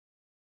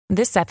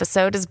This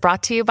episode is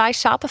brought to you by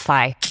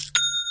Shopify.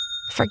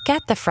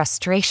 Forget the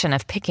frustration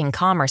of picking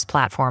commerce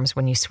platforms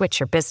when you switch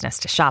your business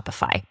to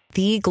Shopify,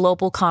 the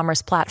global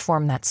commerce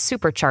platform that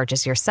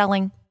supercharges your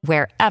selling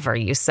wherever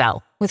you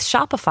sell. With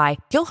Shopify,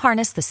 you'll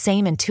harness the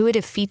same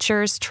intuitive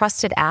features,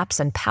 trusted apps,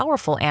 and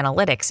powerful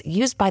analytics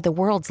used by the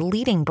world's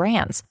leading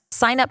brands.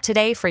 Sign up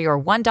today for your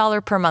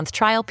 $1 per month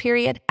trial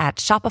period at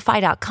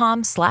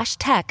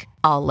shopify.com/tech,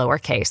 all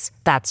lowercase.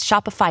 That's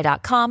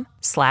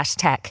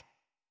shopify.com/tech.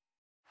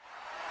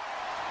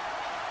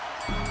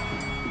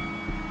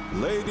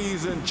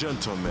 Ladies and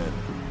gentlemen,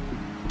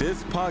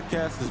 this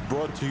podcast is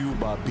brought to you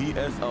by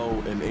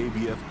BSO and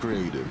ABF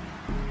Creative,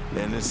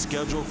 and is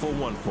scheduled for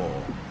one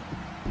fall.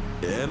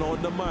 And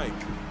on the mic,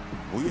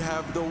 we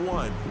have the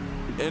one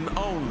and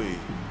only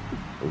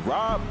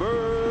Robert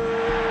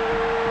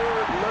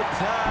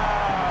Littal.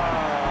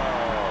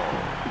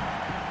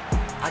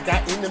 I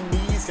got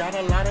enemies, got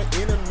a lot of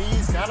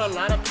enemies, got a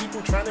lot of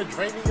people trying to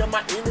drain me of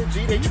my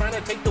energy. They trying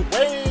to take the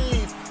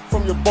wave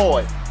from your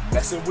boy.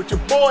 Messing with your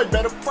boy,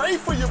 better pray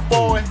for your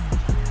boy.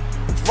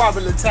 It's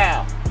Robert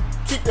Littal.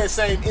 Keep that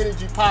same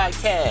energy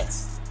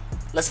podcast.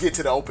 Let's get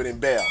to the opening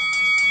bell.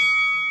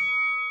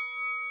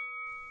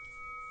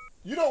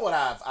 You know what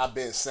I've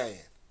been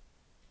saying?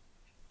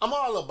 I'm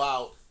all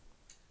about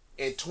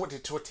in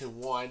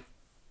 2021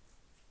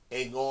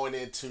 and going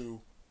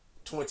into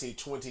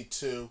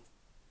 2022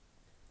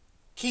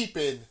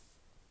 keeping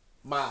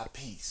my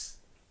peace.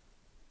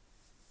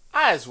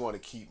 I just want to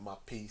keep my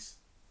peace.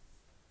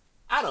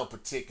 I don't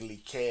particularly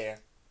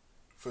care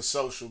for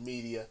social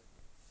media.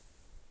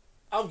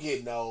 I'm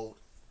getting old,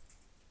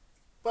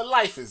 but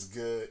life is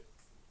good.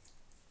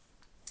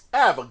 I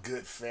have a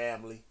good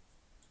family.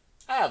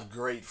 I have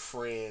great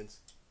friends.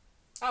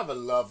 I have a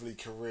lovely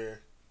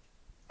career.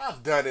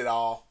 I've done it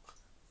all.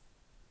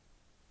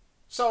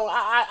 So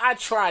I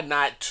try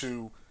not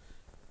to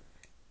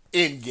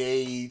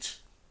engage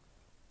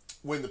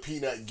when the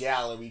peanut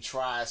gallery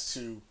tries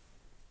to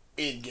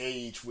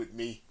engage with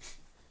me.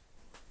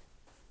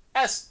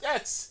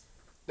 That's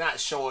not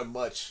showing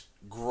much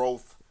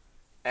growth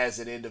as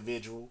an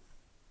individual.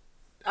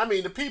 I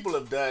mean, the people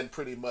have done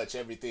pretty much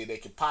everything they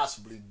could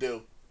possibly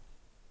do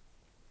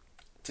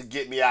to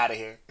get me out of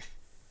here.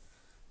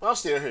 But I'm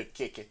still here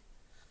kicking.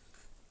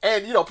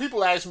 And, you know,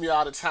 people ask me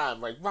all the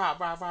time, like,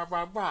 Rob,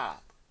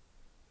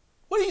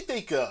 what do you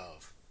think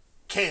of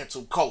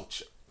cancel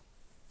culture?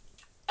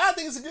 I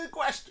think it's a good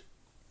question.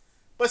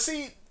 But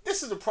see,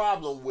 this is the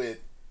problem with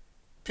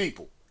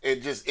people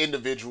and just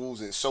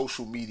individuals and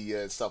social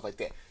media and stuff like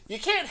that. You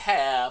can't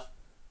have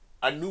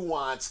a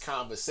nuanced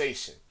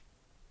conversation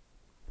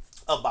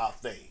about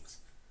things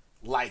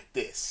like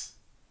this.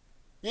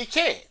 You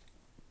can't.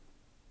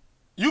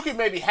 You can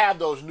maybe have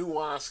those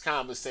nuanced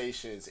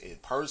conversations in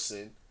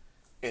person,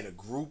 in a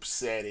group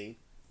setting,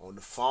 on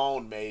the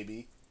phone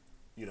maybe.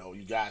 You know,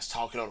 you guys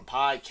talking on a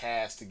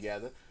podcast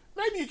together.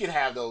 Maybe you can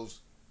have those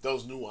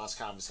nuanced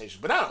conversations,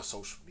 but not on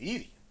social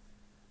media.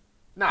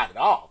 Not at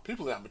all.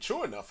 People are not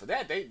mature enough for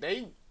that.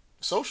 They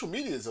social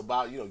media is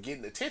about, you know,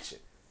 getting attention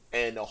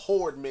and a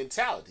horde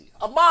mentality,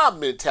 a mob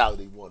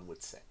mentality, one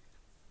would say.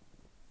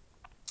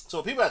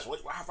 So people ask,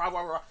 what do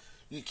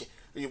you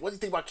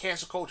think about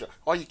cancel culture?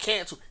 Are you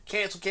cancel?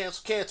 Excuse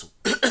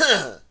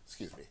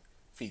me,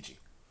 Fiji.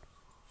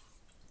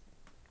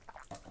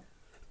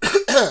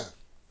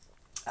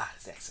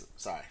 That's excellent.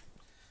 Sorry,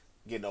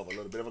 getting over a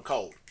little bit of a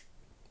cold.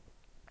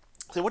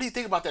 So what do you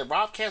think about that,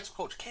 Rob? Cancel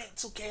culture.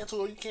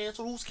 Cancel. Are you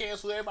canceled? Who's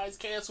canceled? Everybody's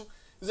canceled.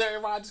 Is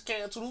everybody just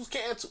canceled? Who's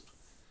canceled?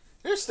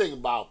 Here's the thing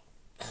about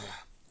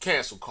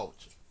cancel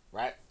culture,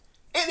 right?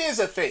 It is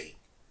a thing.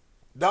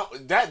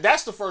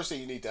 That's the first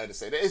thing you need to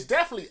understand. It's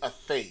definitely a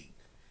thing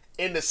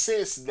in the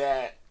sense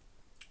that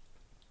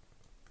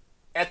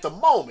at the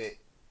moment,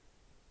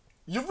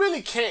 you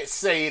really can't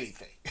say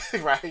anything,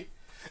 right?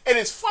 And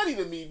it's funny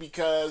to me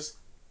because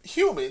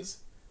humans,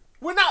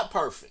 we're not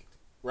perfect,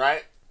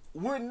 right?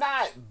 We're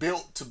not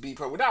built to be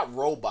perfect. We're not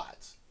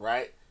robots,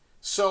 right?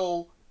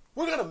 So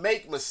we're going to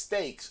make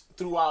mistakes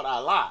throughout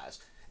our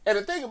lives. And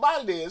the thing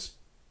about it is,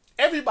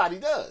 everybody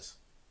does.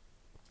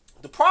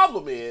 The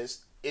problem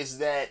is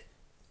that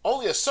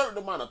only a certain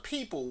amount of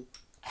people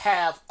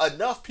have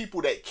enough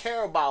people that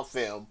care about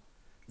them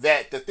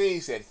that the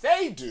things that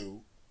they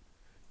do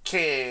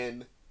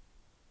can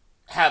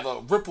have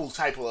a ripple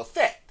type of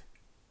effect.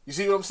 You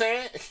see what I'm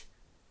saying?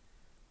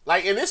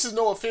 Like, and this is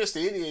no offense to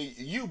any of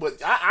you,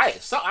 but I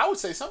would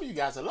say some of you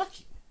guys are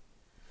lucky.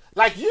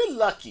 Like, you're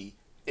lucky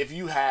if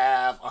you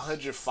have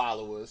 100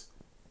 followers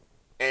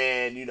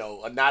and, you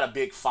know, not a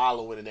big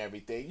following and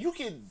everything. You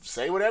can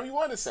say whatever you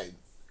want to say.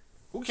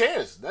 Who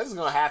cares? Nothing's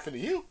going to happen to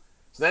you.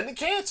 It's nothing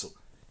to cancel.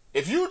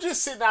 If you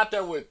just sitting out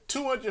there with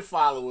 200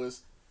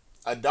 followers,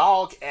 a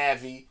dog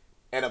Avi,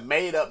 and a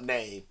made-up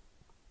name,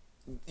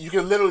 you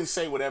can literally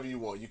say whatever you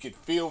want. You can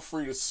feel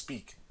free to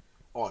speak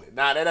on it.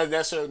 Now, that doesn't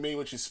necessarily mean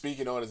what you're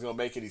speaking on is going to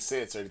make any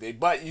sense or anything,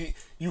 but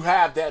you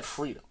have that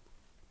freedom.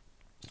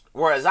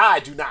 Whereas I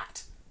do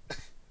not.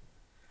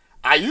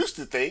 I used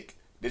to think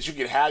that you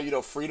can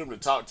have, freedom to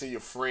talk to your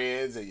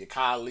friends and your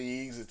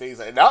colleagues and things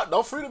like that.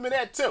 No freedom in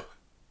that too.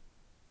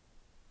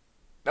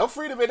 No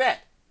freedom in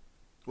that.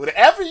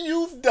 Whatever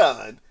you've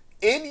done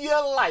in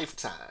your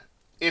lifetime,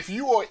 if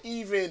you are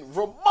even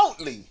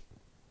remotely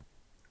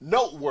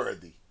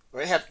noteworthy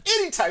or have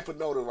any type of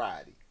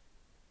notoriety,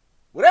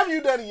 whatever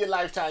you've done in your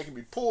lifetime can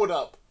be pulled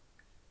up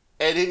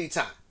at any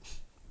time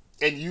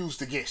and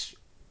used against you.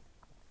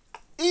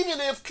 Even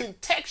if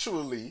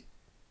contextually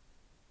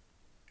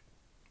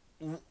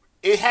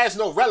it has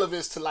no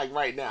relevance to like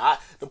right now.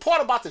 The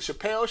part about the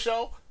Chappelle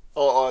show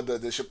or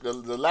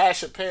the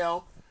last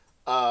Chappelle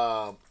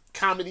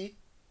comedy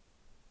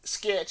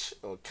sketch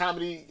or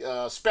comedy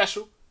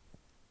special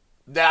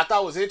that I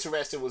thought was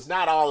interesting was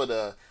not all of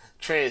the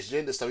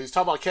transgender stuff. He was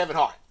talking about Kevin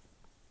Hart.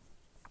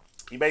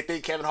 You may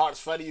think Kevin Hart is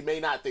funny. You may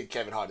not think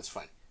Kevin Hart is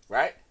funny,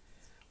 right?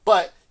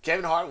 But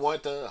Kevin Hart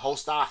wanted to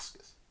host the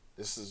Oscars.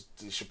 This is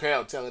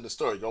Chappelle telling the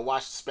story. Go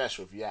watch the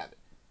special if you haven't.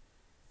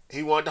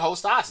 He wanted to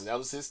host the Oscars. That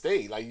was his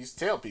thing. Like, he used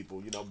to tell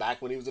people,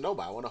 back when he was a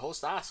nobody, I want to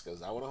host the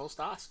Oscars. I want to host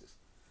the Oscars.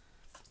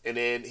 And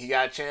then he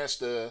got a chance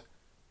to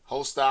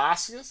host the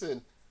Oscars,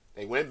 and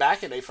they went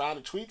back and they found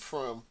a tweet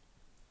from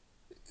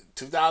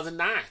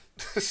 2009. Well,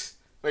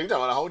 you're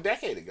talking about a whole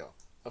decade ago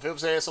of him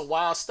saying some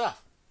wild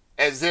stuff.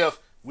 As if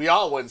we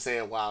all wasn't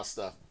saying wild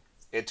stuff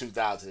in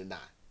 2009.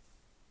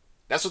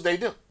 That's what they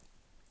do.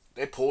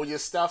 They pull your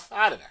stuff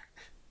out of there.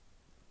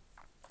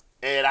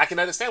 And I can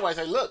understand why I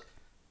say, look,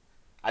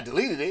 I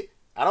deleted it.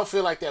 I don't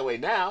feel like that way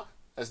now.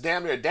 That's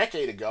damn near a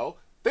decade ago.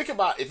 Think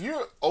about if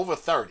you're over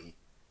 30,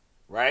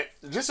 right?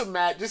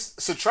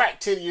 Just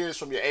subtract 10 years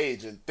from your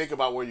age and think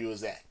about where you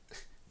was at.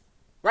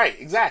 Right,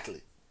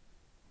 exactly.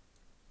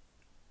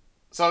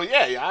 So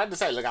yeah, I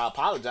understand. Look, I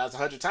apologize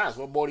 100 times.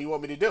 What more do you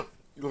want me to do?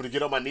 You want me to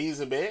get on my knees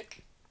in bed?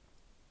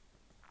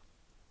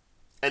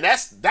 And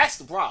that's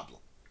the problem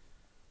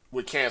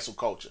with cancel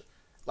culture.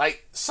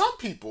 Like, some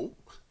people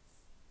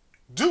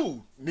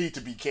do need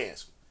to be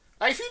canceled.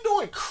 Like, if you're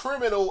doing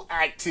criminal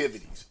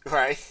activities,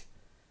 right?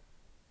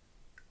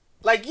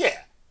 Like, yeah,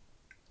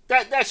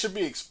 that should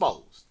be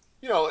exposed.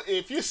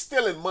 If you're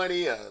stealing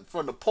money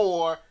from the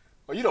poor,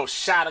 or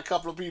shot a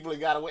couple of people and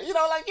got away,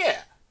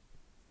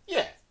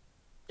 yeah.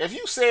 If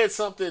you said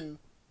something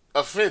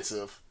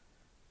offensive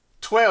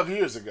 12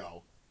 years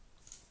ago,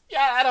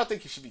 yeah, I don't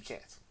think you should be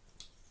canceled.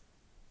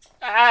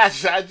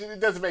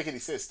 It doesn't make any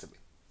sense to me.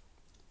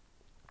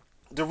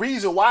 The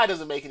reason why it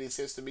doesn't make any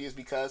sense to me is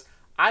because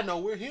I know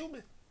we're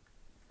human.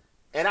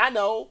 And I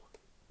know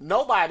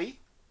nobody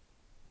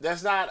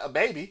that's not a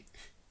baby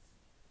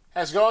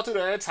has gone through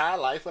their entire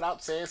life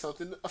without saying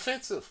something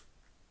offensive.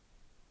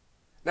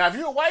 Now, if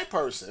you're a white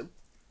person,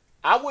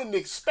 I wouldn't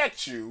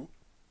expect you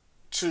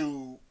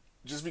to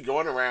just be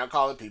going around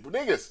calling people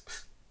niggas.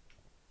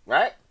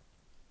 Right?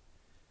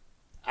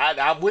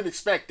 I wouldn't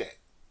expect that.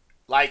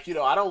 Like,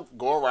 I don't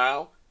go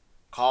around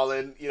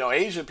calling,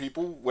 Asian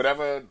people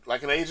whatever,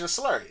 like, an Asian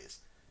slur is.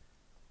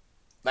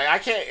 Like, I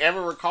can't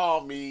ever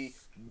recall me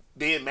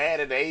being mad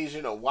at an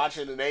Asian or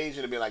watching an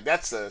Asian and be like,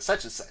 that's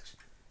such and such.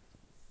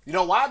 You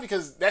know why?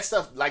 Because that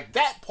stuff, like,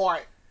 that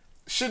part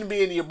shouldn't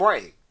be in your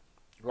brain,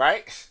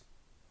 right?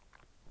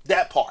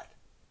 That part.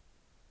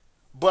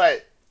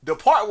 But the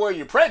part where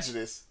you're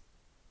prejudiced,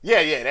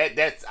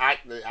 that's I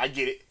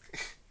get it.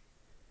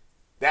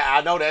 That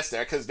I know that's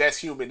there because that's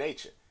human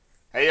nature.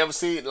 Have you ever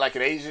seen like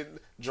an Asian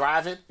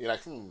driving? You're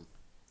like,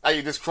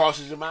 it just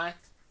crosses your mind.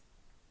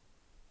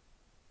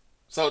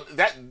 So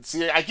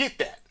I get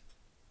that.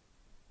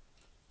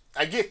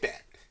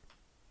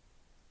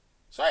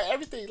 So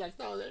everything like,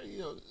 no,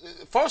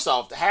 first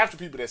off, half the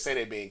people that say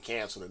they're being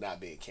canceled are not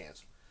being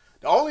canceled.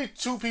 The only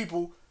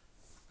people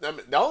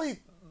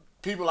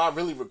I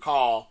really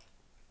recall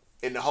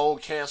in the whole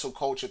cancel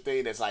culture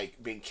thing that's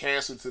like been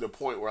canceled to the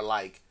point where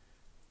like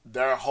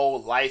their whole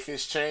life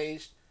has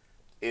changed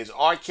is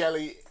R.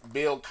 Kelly,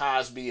 Bill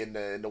Cosby, and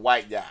the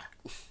white guy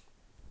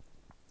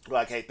who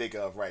I can't think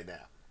of right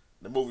now.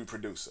 The movie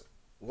producer.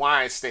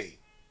 Weinstein.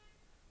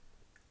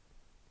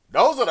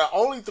 Those are the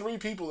only three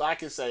people I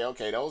can say,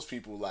 okay, those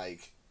people,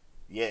 like,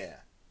 yeah,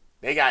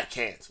 they got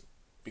canceled.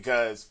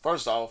 Because,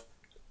 first off,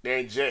 they're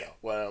in jail.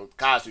 Well,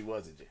 Cosby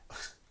was in jail.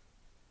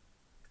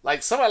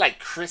 Like, somebody like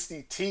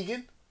Chrissy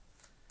Teigen.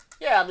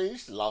 Yeah, I mean,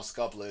 she lost a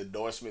couple of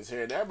endorsements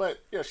here and there, but,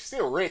 she's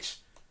still rich.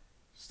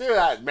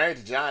 Still married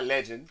to John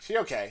Legend. She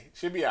okay.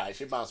 She'll be all right.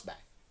 She'll bounce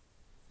back.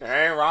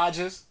 Aaron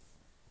Rodgers.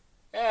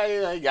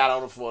 Yeah, he got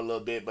on him for a little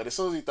bit, but as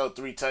soon as he throw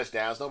 3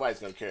 touchdowns, nobody's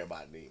going to care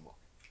about it anymore.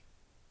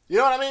 You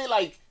know what I mean?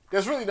 Like,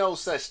 there's really no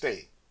such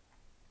thing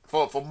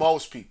for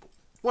most people.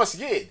 Once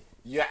again,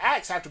 your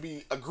acts have to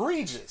be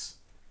egregious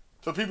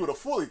for people to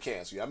fully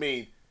cancel you. I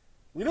mean,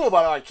 we knew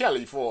about R.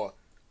 Kelly for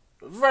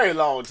a very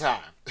long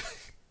time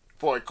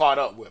before it caught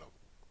up with him.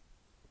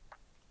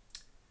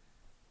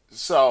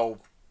 So,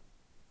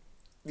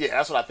 yeah,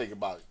 that's what I think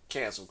about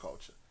cancel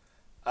culture.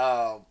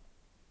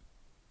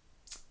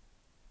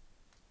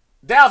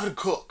 Dalvin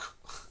Cook.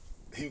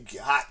 He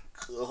got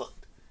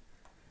cooked.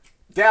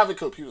 Dalvin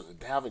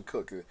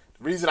Cook. The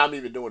reason I'm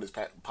even doing this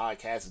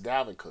podcast is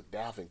Dalvin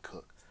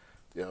Cook.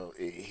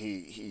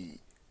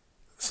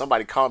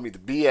 somebody called me the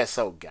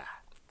BSO guy,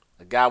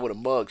 a guy with a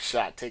mug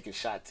shot taking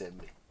shots at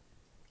me.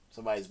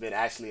 Somebody's been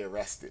actually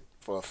arrested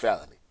for a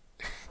felony.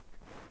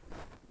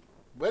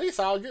 But it's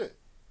all good.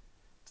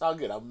 It's all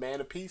good. I'm a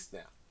man of peace now.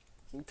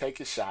 You can take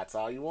your shots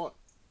all you want.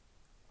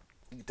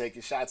 You can take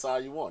your shots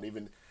all you want.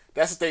 Even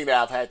that's the thing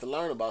that I've had to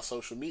learn about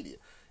social media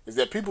is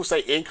that people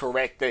say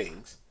incorrect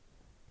things.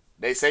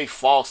 They say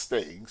false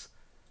things.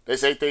 They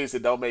say things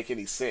that don't make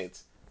any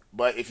sense.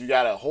 But if you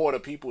got a horde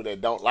of people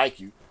that don't like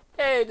you,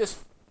 hey, just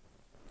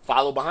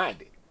follow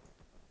behind it.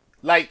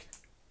 Like,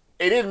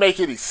 it didn't make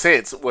any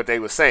sense what they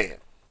were saying.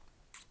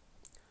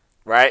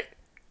 Right?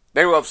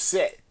 They were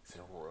upset.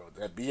 Well,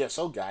 that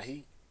BSO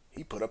guy,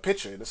 he put a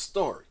picture in the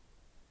story.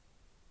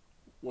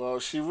 Well,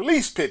 she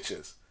released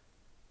pictures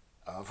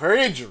of her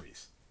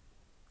injuries,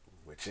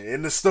 which are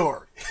in the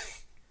story.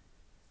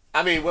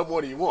 I mean, what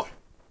more do you want?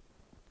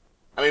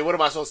 I mean, what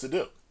am I supposed to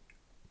do?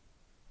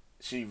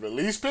 She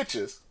released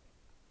pictures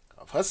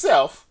of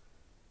herself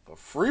for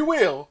free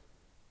will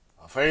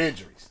of her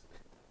injuries.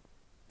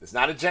 It's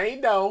not a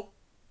Jane Doe.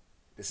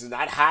 This is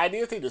not hiding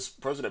anything. This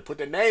person that put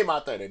their name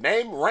out there, their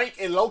name, rank,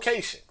 and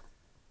location.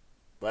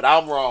 But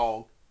I'm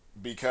wrong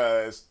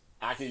because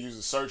I can use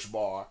a search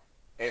bar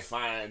and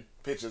find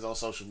pictures on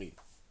social media.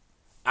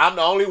 I'm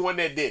the only one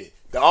that did it.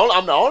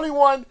 I'm the only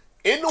one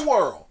in the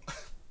world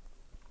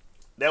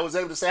that was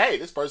able to say, hey,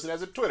 this person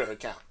has a Twitter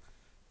account.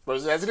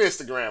 This person has an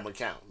Instagram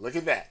account. Look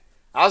at that.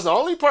 I was the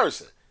only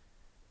person.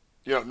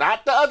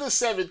 Not the other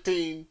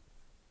 17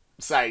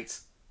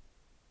 sites.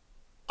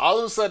 All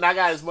of a sudden, I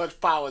got as much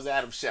power as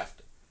Adam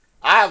Schefter.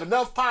 I have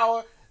enough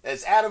power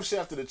as Adam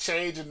Schefter to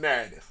change a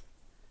narrative.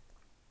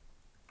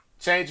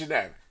 Change a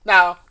narrative.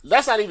 Now,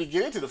 let's not even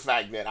get into the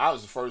fact that I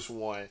was the first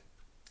one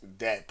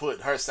that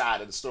put her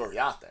side of the story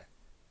out there.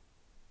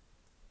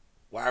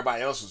 While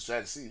everybody else was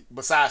trying to see,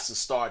 besides the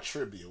Star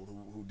Tribune,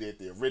 who did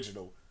the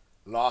original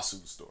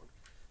lawsuit story.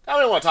 I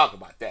don't want to talk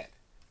about that.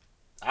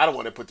 I don't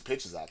want to put the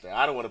pictures out there.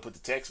 I don't want to put the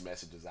text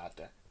messages out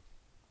there.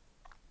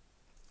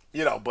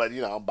 But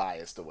I'm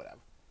biased or whatever.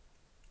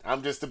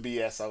 I'm just a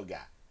BSO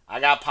guy. I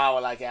got power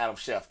like Adam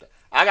Schefter.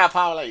 I got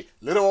power like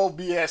little old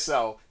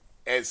BSO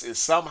is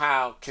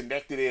somehow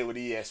connected in with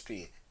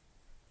ESPN.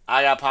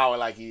 I got power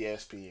like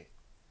ESPN.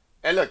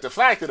 And look, the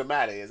fact of the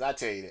matter is, I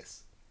tell you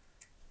this.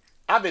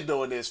 I've been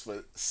doing this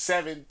for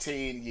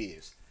 17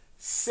 years.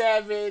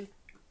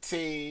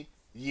 17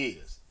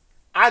 years.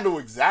 I knew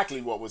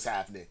exactly what was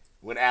happening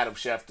when Adam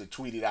Schefter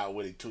tweeted out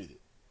what he tweeted.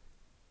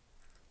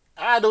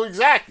 I knew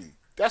exactly.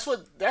 That's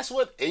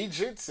what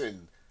agents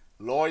and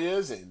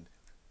lawyers and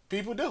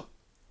people do.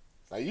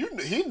 Like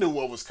he knew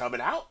what was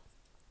coming out.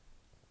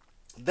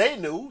 They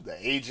knew, the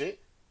agent,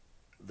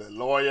 the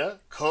lawyer,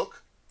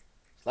 Cook.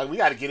 Like, we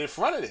got to get in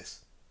front of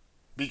this.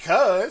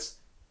 Because,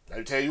 let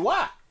me tell you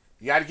why.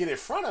 You got to get in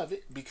front of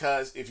it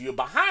because if you're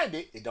behind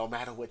it, it don't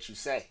matter what you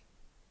say.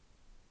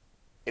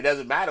 It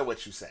doesn't matter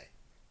what you say.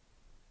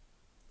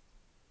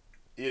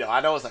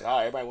 I know it's like, oh,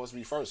 everybody wants to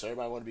be first.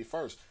 Everybody wants to be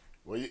first.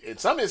 Well, in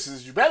some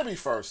instances, you better be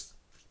first.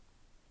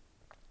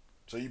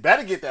 So you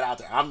better get that out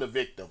there. I'm the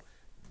victim.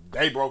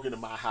 They broke into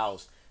my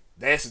house.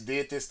 They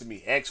did this to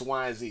me. X,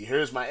 Y, and Z.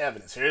 Here's my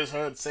evidence. Here's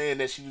her saying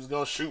that she was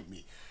going to shoot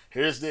me.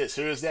 Here's this.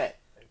 Here's that.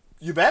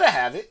 You better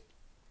have it.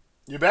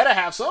 You better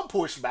have some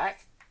pushback.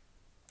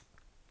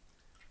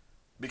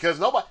 Because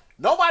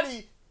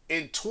nobody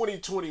in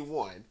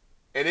 2021,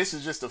 and this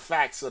is just the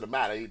facts of the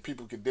matter,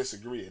 people can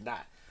disagree or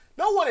not.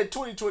 No one in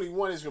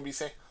 2021 is going to be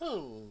saying,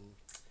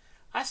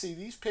 I see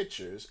these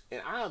pictures,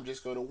 and I'm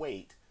just going to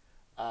wait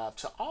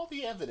till all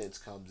the evidence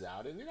comes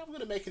out, and then I'm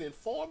going to make an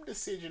informed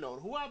decision on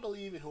who I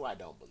believe and who I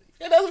don't believe.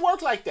 It doesn't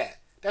work like that.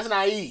 That's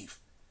naive.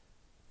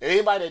 And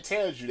anybody that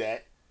tells you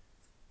that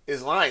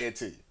is lying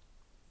to you.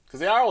 Because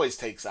they always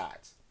take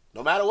sides,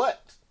 no matter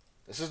what.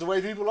 This is the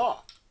way people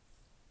are.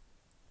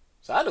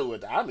 So I don't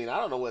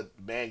know what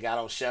the man got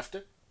on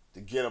Schefter to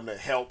get him to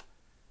help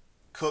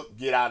Cook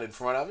get out in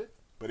front of it.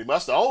 But he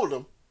must have owed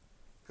him,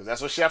 because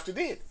that's what Schefter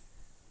did.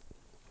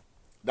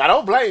 Now,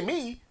 don't blame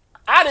me.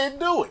 I didn't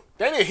do it.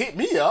 They didn't hit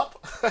me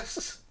up.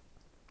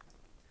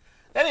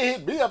 They didn't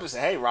hit me up and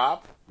say, hey,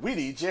 Rob, we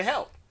need your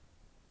help.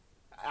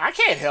 I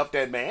can't help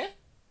that man.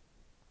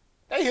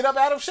 They hit up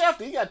Adam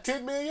Schefter. He got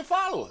 10 million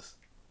followers.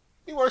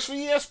 He works for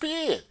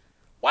ESPN.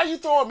 Why you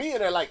throwing me in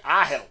there like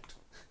I helped?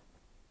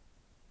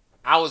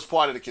 I was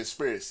part of the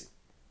conspiracy.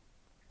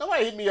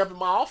 Nobody hit me up in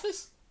my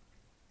office.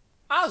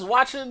 I was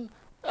watching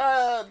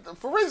the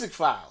Forensic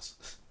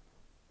Files.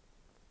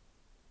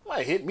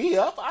 Nobody hit me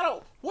up.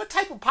 What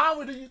type of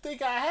power do you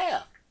think I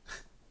have?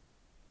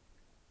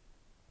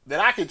 That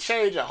I can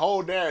change a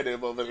whole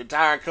narrative of an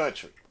entire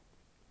country.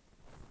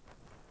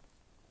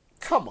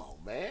 Come on,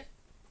 man.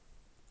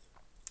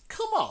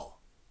 Come on.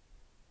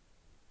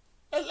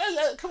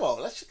 Come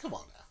on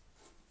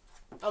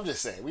now. I'm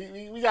just saying,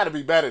 we got to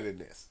be better than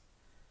this.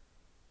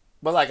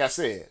 But like I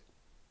said,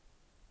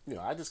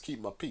 I just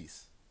keep my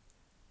peace.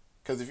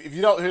 Because if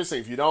you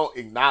don't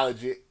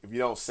acknowledge it, if you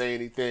don't say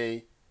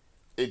anything,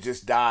 it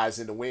just dies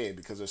in the wind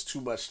because there's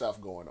too much stuff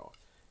going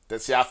on.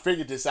 See, I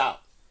figured this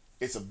out.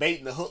 it's a bait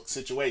and the hook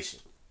situation.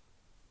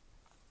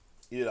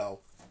 You know,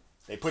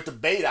 they put the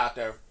bait out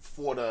there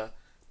for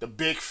the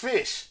big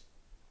fish.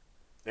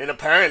 And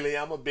apparently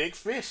I'm a big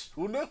fish.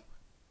 Who knew?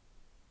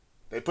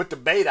 They put the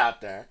bait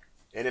out there,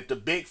 and if the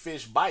big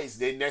fish bites,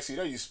 then next thing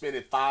you know, you're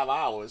spending 5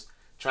 hours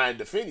trying to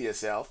defend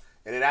yourself,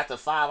 and then after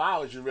 5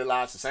 hours, you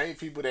realize the same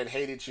people that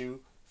hated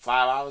you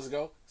 5 hours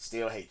ago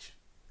still hate you.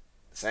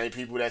 The same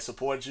people that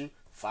supported you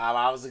 5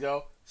 hours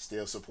ago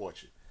still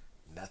support you.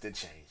 Nothing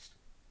changed.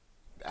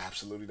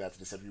 Absolutely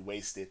nothing, except you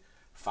wasted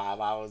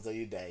 5 hours of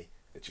your day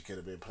that you could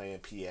have been playing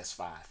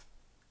PS5.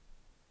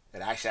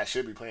 And actually, I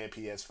should be playing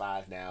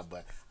PS5 now,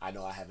 but I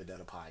know I haven't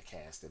done a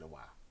podcast in a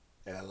while.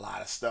 And a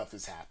lot of stuff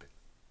has happened.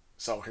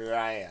 So here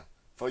I am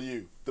for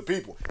you, the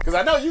people. Because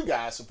I know you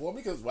guys support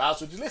me, because why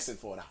else would you listen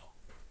for an hour?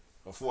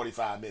 Or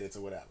 45 minutes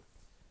or whatever.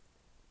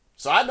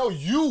 So I know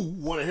you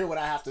want to hear what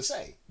I have to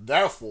say.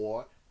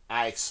 Therefore,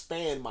 I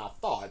expand my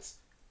thoughts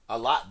a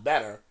lot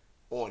better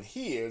on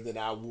here than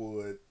I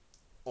would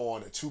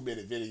on a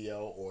 2-minute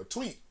video or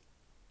tweet.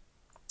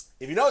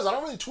 If you notice, I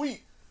don't really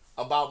tweet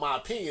about my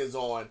opinions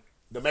on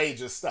the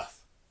major stuff.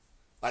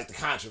 Like the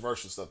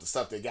controversial stuff, the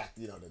stuff that got,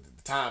 the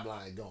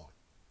timeline going.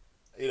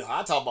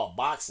 I talk about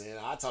boxing,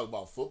 I talk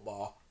about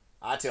football,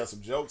 I tell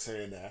some jokes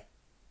here and there.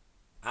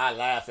 I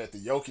laugh at the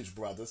Jokic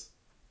brothers.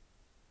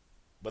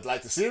 But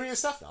like the serious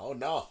stuff, oh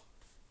no.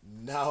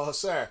 No,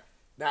 sir.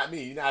 Not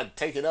me. You're not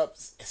taking up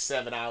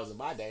 7 hours of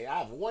my day. I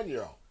have a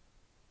 1-year-old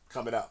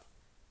coming up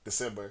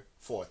December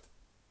 4th.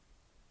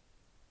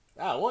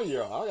 I have a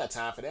 1-year-old. I don't got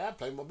time for that. I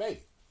play with my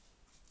baby.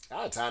 I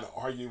don't have time to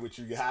argue with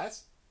you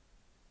guys.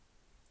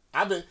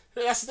 I've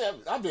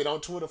been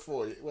on Twitter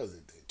for,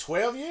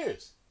 12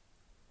 years.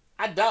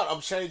 I doubt I'm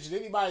changing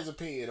anybody's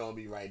opinion on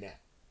me right now.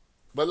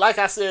 But like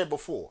I said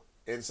before,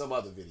 in some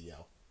other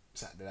video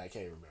that I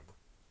can't remember,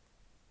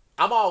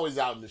 I'm always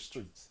out in the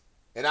streets.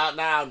 And out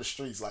now in the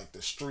streets, like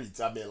the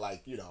streets, I mean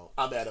like,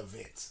 I'm at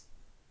events.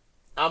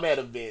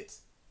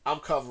 I'm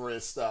covering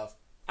stuff.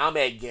 I'm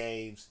at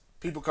games.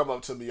 People come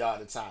up to me all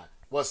the time.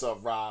 What's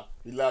up, Rob?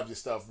 We love your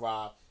stuff,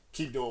 Rob.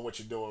 Keep doing what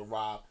you're doing,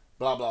 Rob.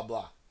 Blah, blah,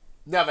 blah.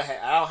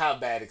 I don't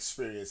have bad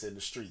experience in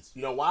the streets.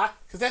 You know why?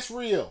 Because that's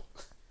real.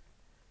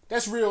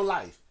 That's real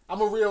life.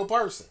 I'm a real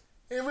person.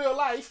 In real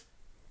life,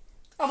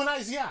 I'm a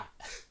nice guy.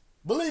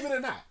 Believe it or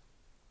not.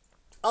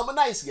 I'm a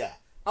nice guy.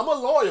 I'm a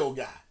loyal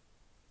guy.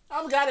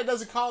 I'm a guy that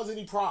doesn't cause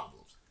any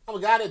problems. I'm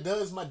a guy that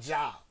does my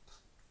job.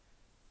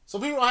 So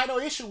people don't have no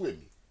issue with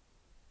me.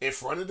 In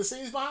front of the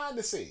scenes, behind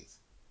the scenes.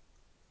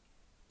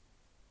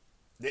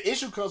 The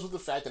issue comes with the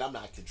fact that I'm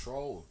not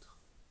controlled.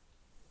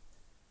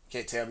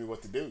 Can't tell me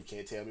what to do.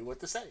 Can't tell me what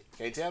to say.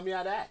 Can't tell me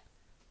how to act.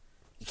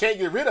 You can't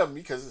get rid of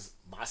me because it's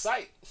my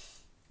site.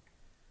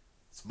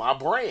 It's my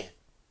brand.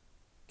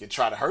 You can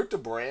try to hurt the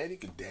brand. You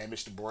can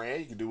damage the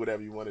brand. You can do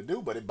whatever you want to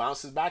do, but it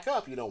bounces back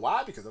up. You know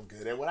why? Because I'm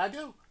good at what I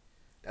do.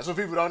 That's what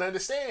people don't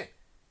understand.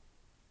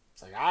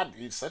 It's like, I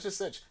do such and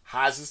such.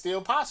 How is it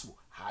still possible?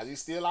 How is he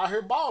still out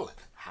here balling?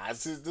 How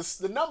is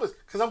the numbers?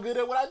 Because I'm good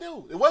at what I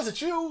do. It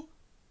wasn't you.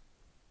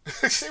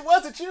 It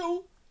wasn't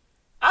you.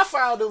 I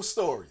found those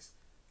stories.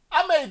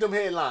 I made them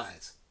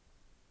headlines.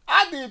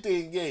 I did the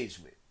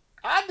engagement.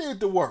 I did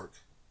the work.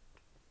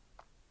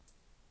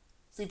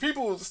 See,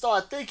 people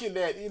start thinking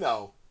that,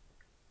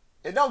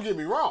 and don't get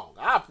me wrong,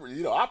 I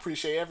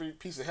appreciate every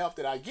piece of help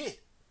that I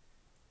get.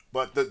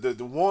 But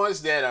the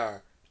ones that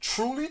are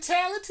truly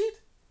talented,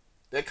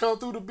 that come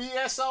through the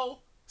BSO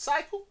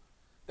cycle,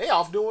 they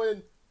off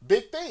doing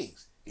big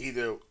things,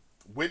 either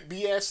with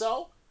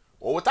BSO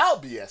or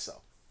without BSO.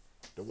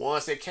 The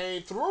ones that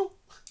came through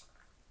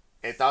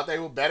and thought they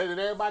were better than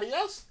everybody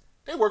else,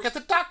 they work at the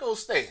taco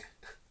stand.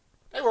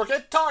 They work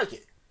at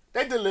Target.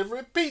 They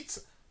delivering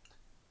pizza.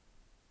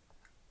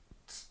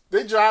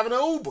 They driving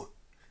an Uber.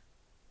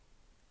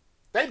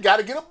 They got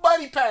to get a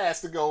buddy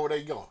pass to go where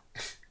they going.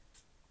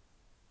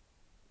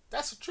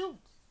 That's the truth.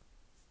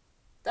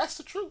 That's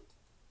the truth.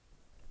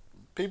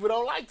 People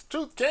don't like the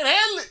truth. Can't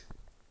handle it.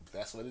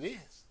 That's what it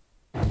is.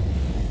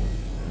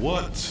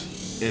 What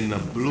in the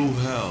blue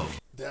hell?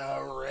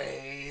 The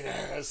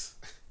Raiders.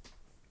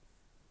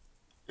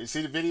 You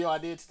see the video I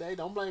did today?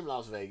 Don't blame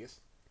Las Vegas.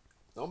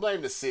 Don't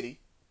blame the city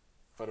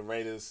for the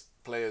Raiders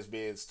players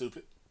being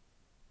stupid.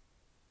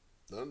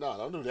 No,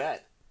 don't do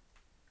that.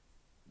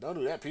 Don't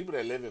do that. People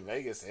that live in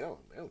Vegas, they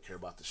don't care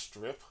about the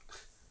strip.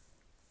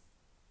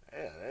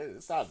 Yeah,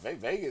 it's not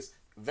Vegas.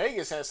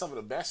 Vegas has some of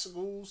the best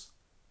schools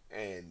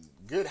and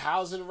good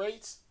housing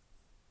rates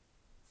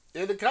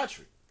in the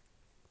country.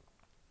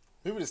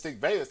 People just think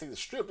Vegas, think the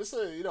strip. It's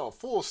a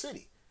full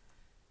city.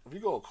 If you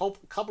go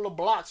a couple of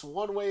blocks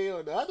one way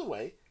or the other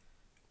way,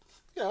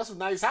 there's some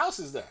nice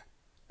houses there.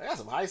 I got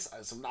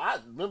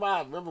I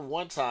remember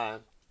one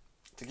time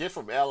to get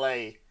from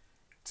LA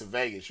to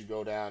Vegas, you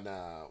go down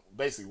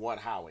basically one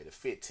highway, the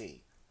 15,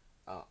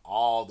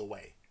 all the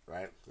way,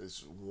 right?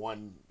 There's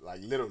one,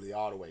 like literally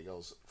all the way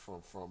goes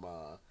from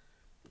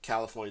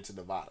California to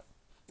Nevada.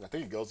 I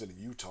think it goes into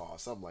Utah or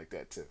something like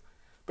that too.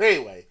 But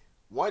anyway,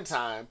 one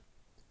time,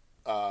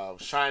 I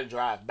was trying to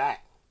drive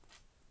back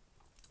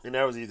And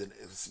there was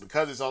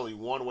because it's only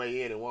one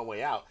way in and one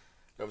way out,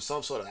 there was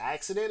some sort of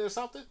accident or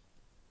something.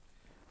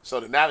 So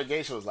the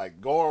navigation was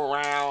like go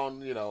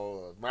around,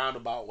 a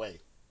roundabout way.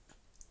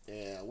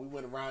 And we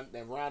went around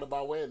that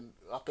roundabout way and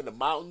up in the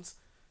mountains,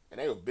 and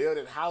they were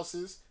building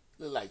houses,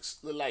 look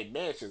like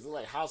mansions, look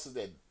like houses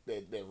that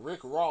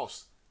Rick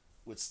Ross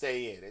would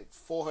stay in.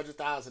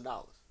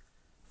 $400,000.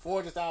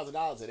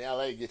 $400,000 in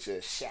LA get you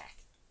a shack.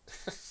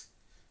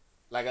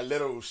 Like a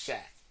literal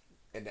shack.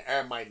 And the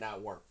air might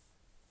not work.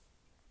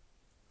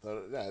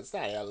 So yeah, it's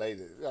not LA.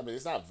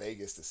 It's not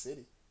Vegas, the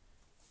city.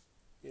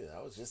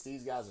 It's just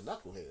these guys are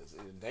knuckleheads.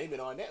 And Damon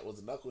Arnett was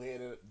a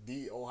knucklehead at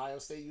the Ohio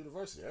State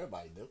University.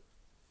 Everybody knew.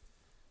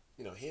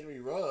 Henry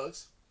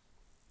Ruggs.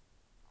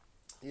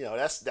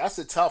 That's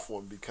a tough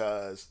one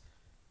because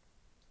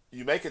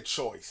you make a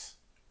choice,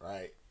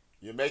 right?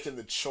 You're making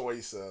the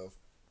choice of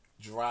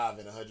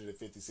driving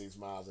 156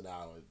 miles an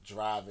hour,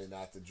 driving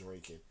after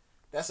drinking.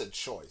 That's a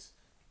choice.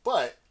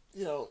 But, he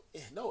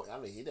didn't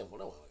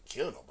want to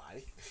kill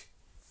nobody.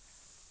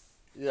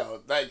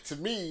 To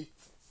me,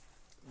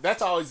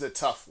 that's always a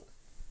tough one.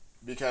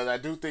 Because I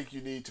do think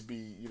you need to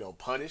be,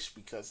 punished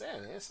because,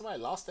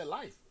 somebody lost their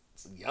life.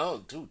 It's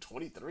young, too,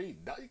 23.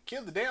 You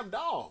killed the damn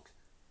dog.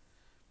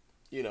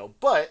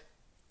 But,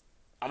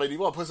 you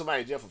want to put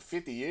somebody in jail for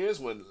 50 years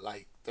when,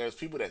 there's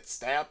people that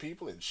stab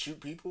people and shoot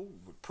people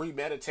with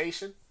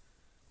premeditation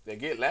that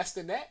get less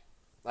than that?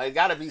 It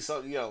got to be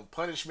some,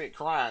 punishment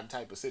crime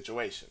type of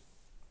situation.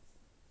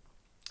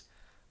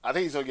 I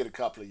think he's going to get a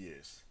couple of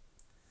years.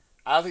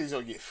 I don't think he's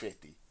going to get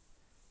 50.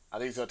 I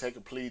think he's going to take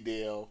a plea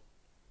deal,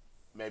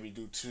 maybe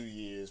do 2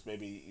 years,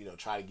 maybe,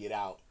 try to get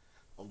out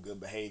on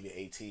good behavior,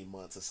 18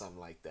 months or something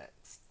like that.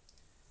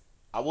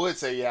 I would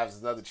say he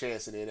has another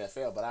chance in the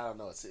NFL, but I don't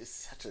know.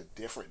 It's such a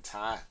different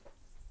time.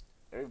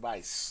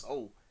 Everybody's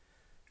so,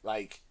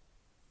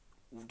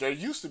 there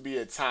used to be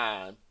a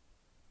time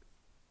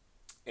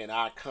in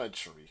our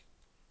country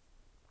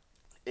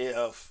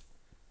if,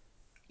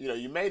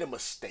 you made a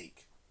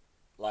mistake,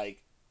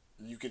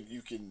 you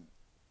can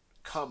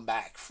come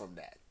back from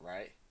that,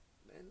 right?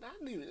 And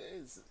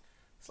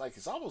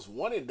it's almost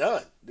one and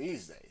done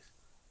these days.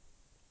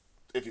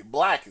 If you're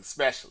black,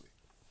 especially.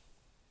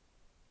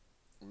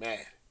 Man,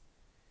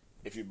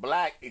 if you're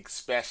black,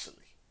 especially.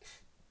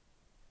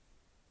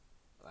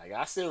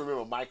 I still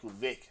remember Michael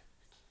Vick.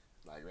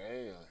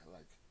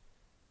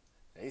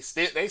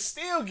 They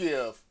still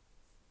give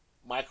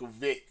Michael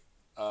Vick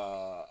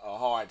a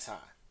hard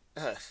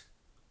time.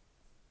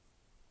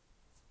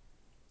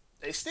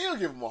 They still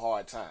give him a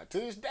hard time to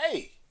this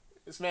day.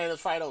 This man has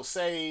fight on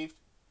saved,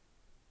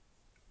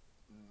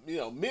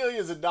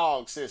 millions of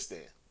dogs since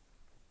then.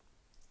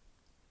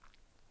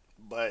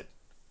 But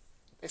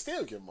they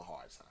still give him a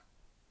hard time.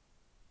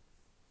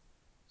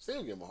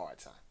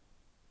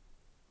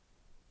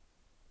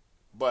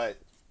 But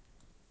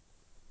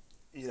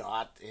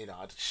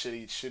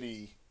should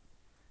he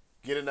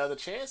get another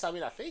chance?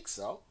 I think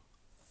so.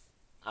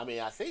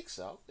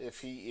 If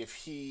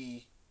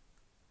he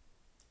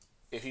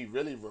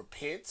really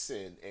repents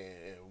and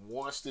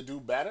wants to do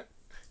better,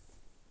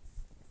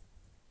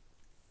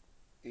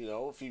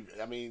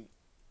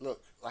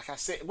 look, like I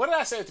said, what did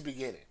I say at the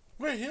beginning?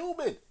 We're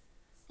human.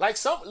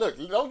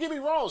 Don't get me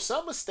wrong,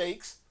 some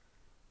mistakes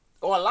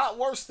are a lot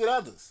worse than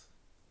others.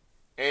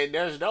 And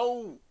there's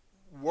no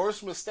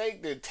worse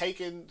mistake than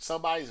taking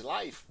somebody's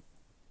life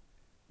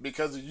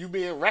because of you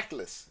being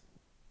reckless.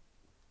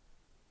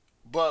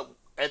 But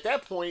at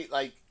that point,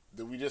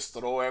 do we just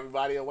throw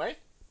everybody away?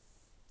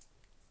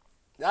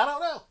 I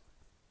don't know.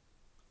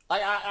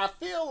 I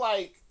feel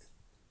like,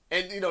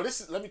 and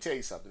let me tell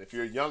you something. If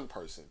you're a young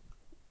person,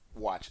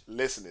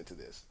 listening to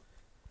this.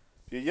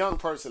 If you're a young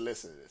person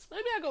listening to this,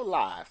 maybe I go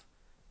live.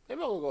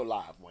 Maybe I'm going to go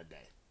live one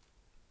day.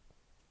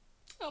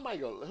 I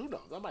might go, who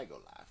knows? I might go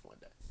live one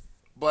day.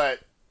 But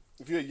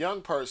if you're a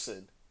young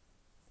person,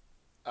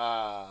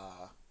 you're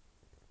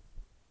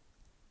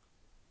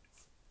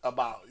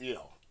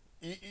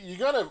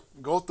going to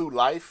go through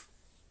life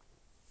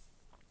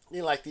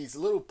in these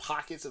little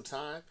pockets of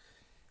time,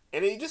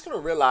 and then you're just going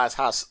to realize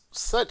how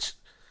such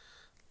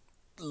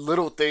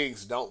little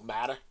things don't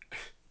matter.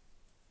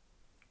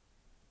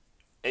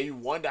 And you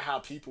wonder how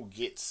people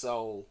get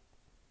so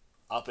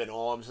up in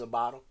arms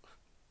about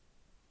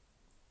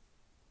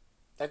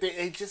them.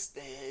 It just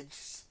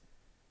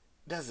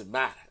doesn't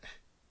matter.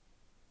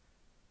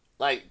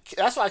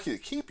 That's why I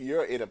keep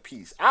your inner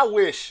peace. I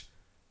wish,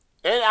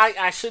 and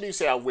I shouldn't even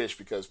say I wish,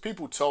 because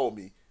people told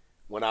me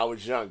when I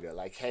was younger,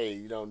 hey,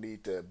 you don't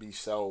need to be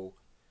so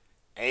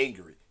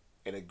angry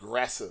and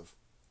aggressive,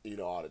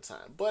 all the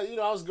time. But,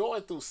 I was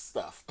going through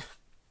stuff.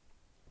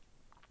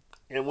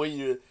 And when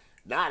you're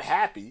not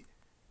happy,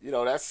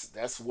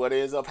 that's what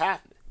ends up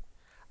happening.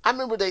 I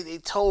remember they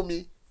told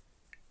me,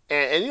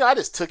 and I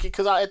just took it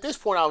because at this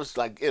point I was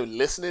in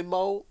listening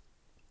mode.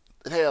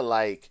 And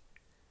they're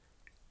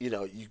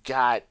you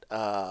got,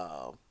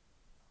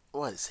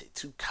 what is it,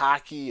 too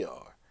cocky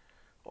or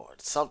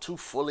some too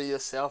full of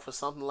yourself or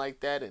something like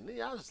that. And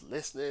I was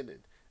listening and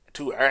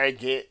too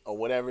arrogant or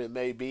whatever it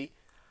may be.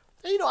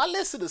 And, I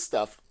listen to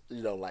stuff,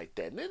 like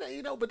that. And then,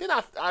 but then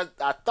I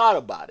thought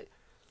about it.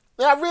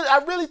 And I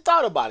really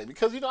thought about it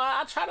because,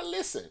 I try to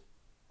listen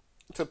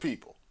to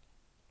people.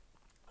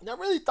 And I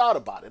really thought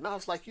about it. And I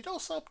was like,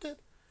 something?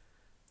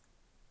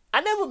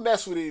 I never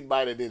messed with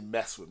anybody that didn't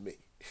mess with me.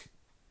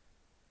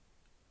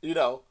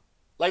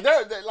 Like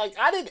like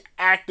I didn't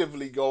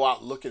actively go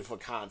out looking for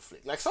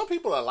conflict. Like some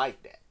people are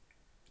like that.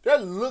 They're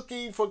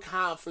looking for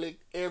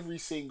conflict every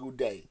single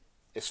day,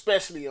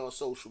 especially on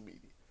social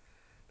media.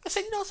 I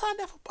said, so I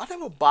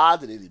never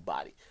bothered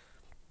anybody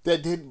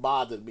that didn't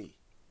bother me.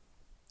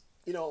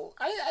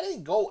 I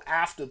didn't go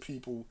after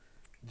people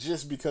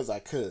just because I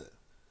could.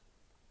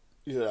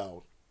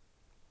 If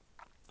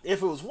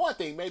it was one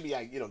thing, maybe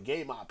I,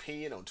 gave my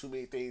opinion on too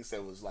many things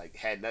that was like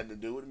had nothing to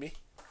do with me.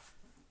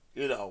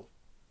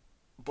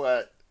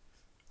 But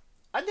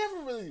I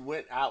never really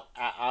went out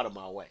of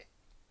my way.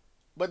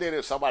 But then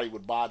if somebody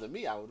would bother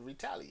me, I would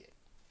retaliate.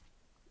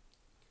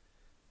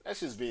 That's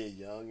just being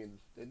young and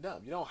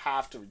dumb. You don't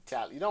have to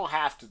retaliate. You don't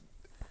have to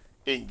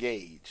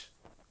engage.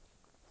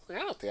 I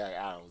don't think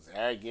I was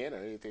arrogant or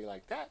anything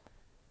like that.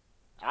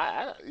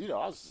 I've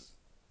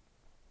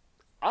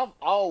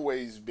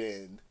always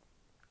been,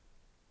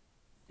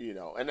 and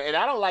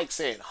I don't like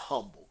saying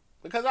humble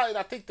because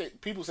I think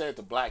that people say it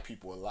to black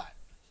people a lot.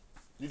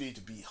 You need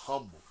to be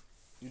humble.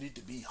 You need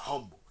to be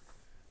humble.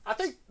 I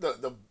think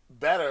the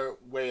better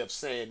way of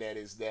saying that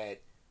is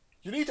that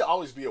you need to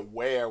always be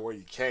aware where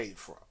you came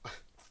from.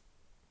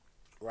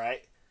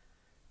 Right?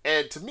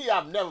 And to me,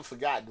 I've never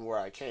forgotten where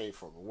I came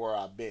from and where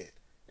I've been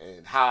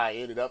and how I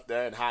ended up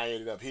there and how I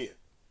ended up here.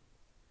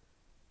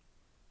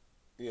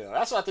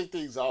 That's why I think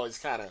things always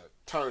kind of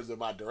turns in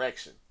my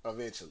direction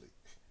eventually.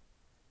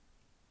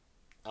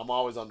 I'm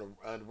always on the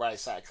right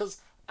side.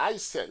 Because I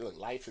used to say, look,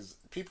 life is,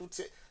 people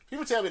tell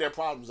me their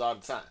problems all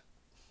the time.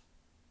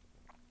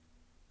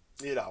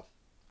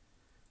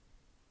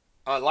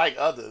 Unlike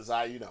others,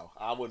 I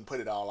wouldn't put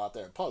it all out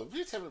there in public.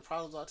 People tell me the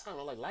problems all the time.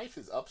 I'm like, life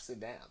is ups and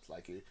downs.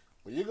 Like,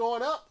 when you're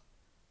going up,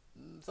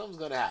 something's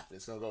going to happen.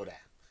 It's going to go down.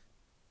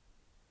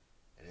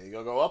 And then you're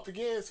going to go up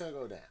again, it's going to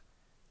go down.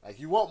 Like,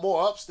 you want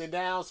more ups than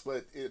downs,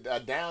 but a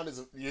down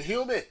is, you're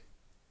human.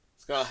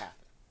 It's going to happen.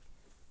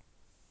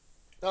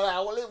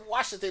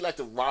 Watch the thing like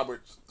the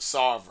Robert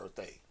Sarver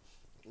thing,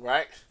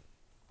 right?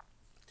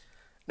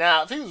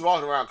 Now, if he was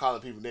walking around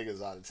calling people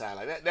niggas all the time,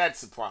 like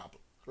that's a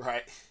problem,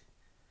 right?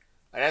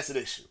 Like, that's an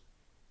issue.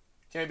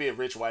 Can't be a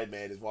rich white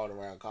man that's walking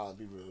around calling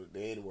people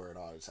the N-word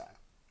all the time,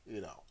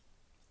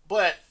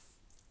 But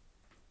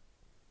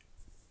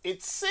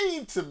it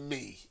seemed to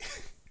me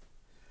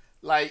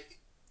like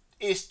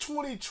it's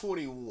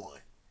 2021.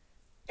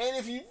 And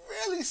if you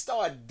really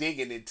start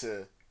digging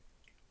into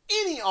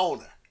any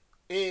owner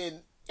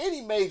in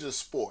any major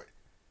sport,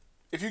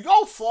 if you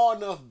go far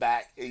enough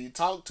back and you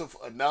talk to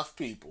enough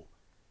people,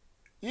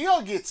 you're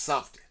going to get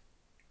something.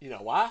 You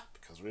know why?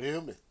 Because we're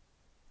human.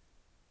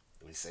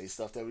 We say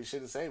stuff that we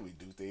shouldn't say. We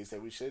do things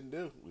that we shouldn't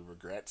do. We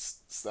regret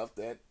stuff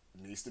that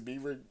needs to be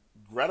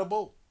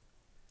regrettable.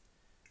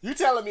 You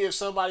telling me if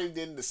somebody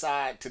didn't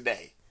decide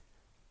today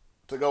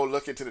to go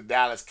look into the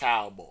Dallas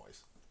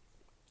Cowboys?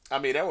 I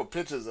mean, there were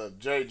pictures of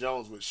Jerry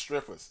Jones with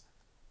strippers.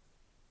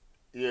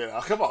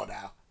 Come on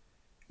now.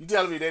 You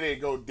telling me they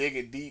didn't go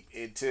digging deep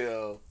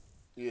until,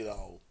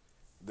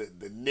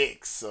 the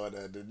Knicks or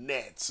the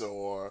Nets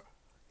or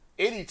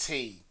any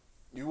team,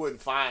 you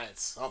wouldn't find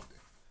something.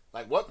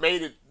 Like, what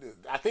made it,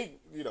 I think,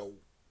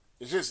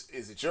 it's just,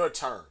 is it your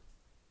turn?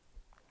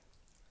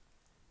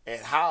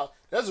 And how,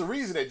 there's a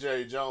reason that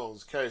Jerry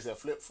Jones carries that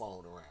flip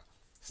phone around.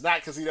 It's not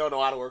because he don't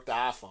know how to work the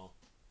iPhone.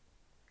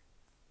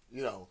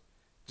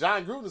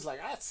 John Gruden's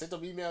like, I sent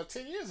them email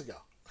 10 years ago.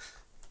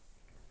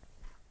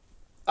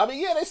 I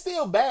mean, yeah, they're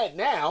still bad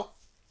now,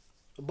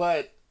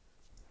 but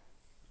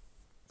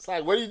it's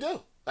like, what do you do?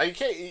 Like, you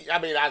can't, I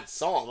mean, I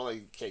saw him, I'm like,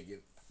 you can't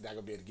not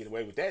going to be able to get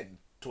away with that in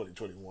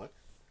 2021.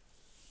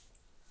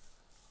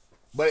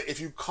 But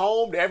if you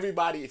combed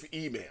everybody's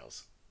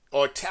emails,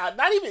 or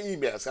not even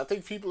emails, I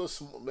think people are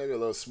maybe a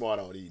little smart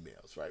on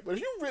emails, right? But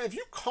if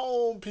you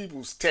comb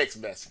people's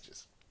text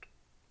messages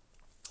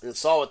and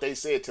saw what they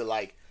said to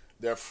like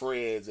their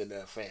friends and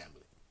their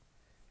family,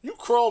 you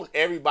combed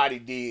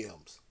everybody's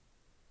DMs.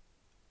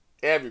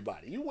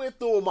 Everybody. You went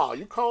through them all.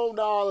 You combed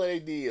all of their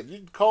DMs.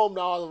 You combed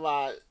all of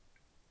our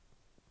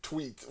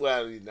tweets.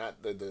 Well,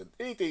 not the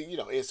anything,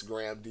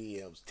 Instagram,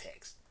 DMs,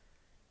 text.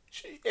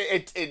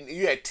 And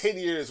you had 10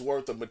 years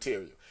worth of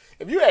material.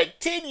 If you had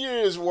 10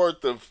 years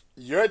worth of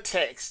your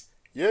text,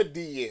 your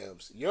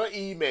DMs, your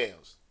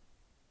emails,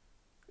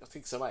 I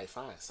think somebody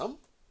find some.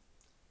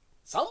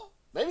 Some?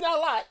 Maybe not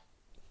a lot.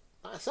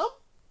 Find some?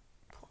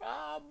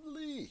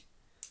 Probably.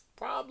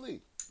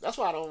 That's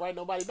why I don't write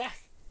nobody back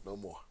no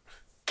more.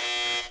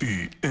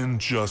 The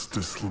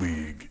Injustice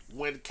League.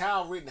 When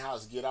Kyle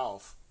Rittenhouse get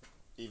off,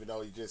 even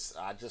though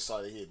I just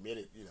saw that he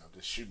admitted,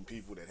 just shooting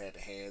people that had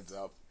their hands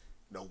up,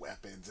 no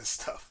weapons and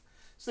stuff,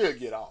 still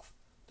get off.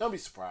 Don't be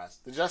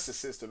surprised. The justice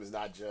system is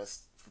not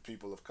just for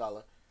people of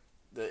color.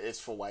 It's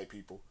for white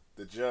people.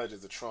 The judge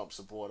is a Trump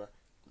supporter.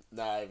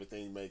 Not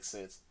everything makes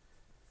sense.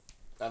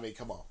 I mean,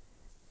 come on.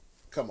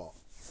 Come on.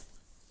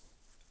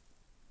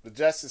 The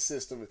justice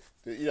system,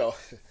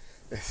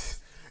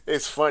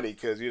 it's funny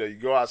because, you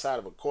go outside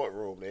of a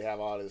courtroom, they have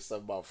all this stuff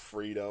about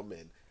freedom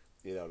and,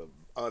 the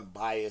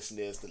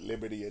unbiasedness, the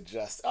liberty of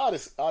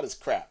justice, all this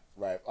crap,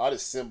 right? All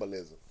this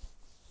symbolism.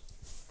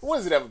 When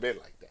has it ever been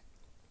like that?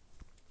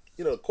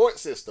 The court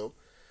system,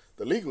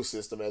 the legal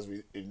system, as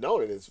we've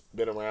known it, has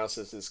been around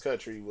since this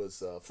country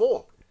was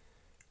formed.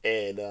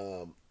 And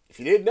if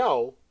you didn't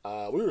know,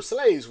 we were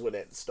slaves when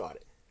that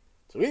started.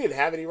 So we didn't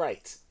have any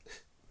rights.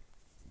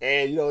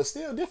 And, it's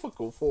still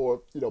difficult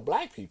for,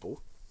 black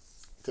people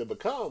to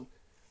become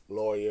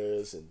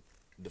lawyers and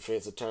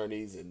defense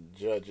attorneys and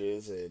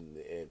judges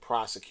and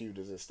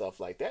prosecutors and stuff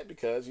like that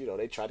because,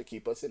 they try to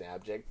keep us in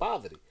abject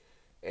poverty.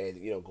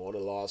 And, going to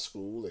law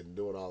school and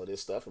doing all of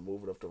this stuff and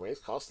moving up the ranks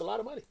costs a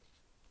lot of money.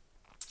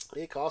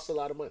 It costs a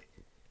lot of money.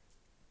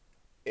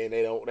 And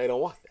they don't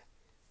want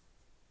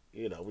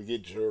that. We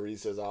get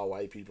juries, there's all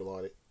white people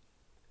on it.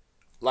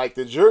 Like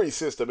the jury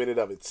system in and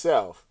of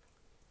itself,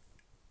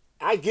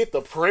 I get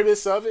the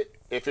premise of it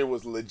if it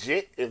was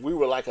legit, if we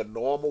were like a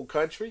normal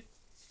country.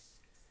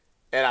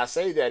 And I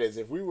say that as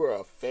if we were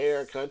a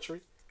fair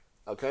country,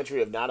 a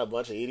country of not a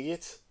bunch of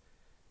idiots,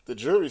 the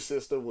jury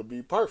system would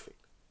be perfect.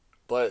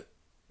 But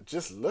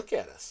just look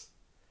at us.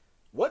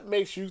 What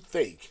makes you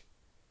think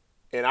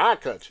in our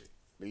country,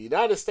 the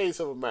United States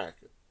of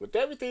America, with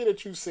everything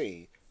that you've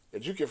seen,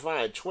 that you can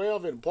find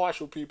 12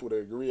 impartial people to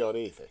agree on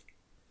anything?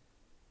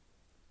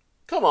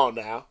 Come on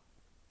now.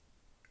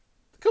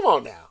 Come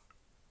on now.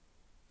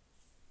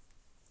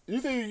 You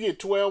think you get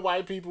 12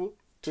 white people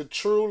to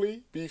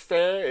truly be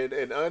fair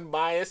and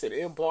unbiased and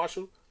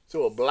impartial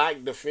to a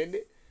black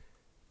defendant?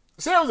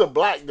 Say there was a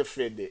black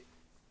defendant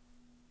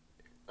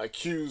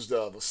accused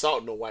of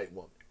assaulting a white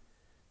woman.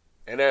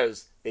 And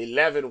there's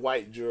 11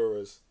 white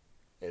jurors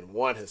and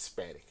 1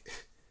 Hispanic.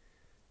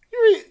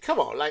 Come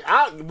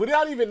on,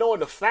 without even knowing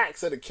the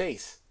facts of the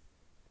case,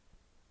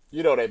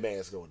 that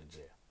man's going to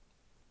jail.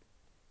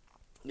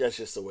 That's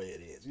just the way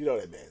it is.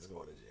 That man's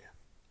going to jail.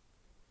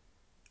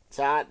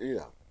 Todd,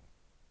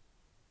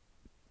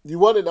 you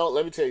want to know,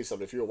 let me tell you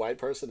something. If you're a white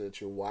person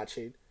that you're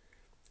watching,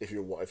 if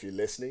you're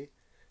listening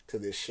to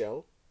this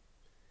show,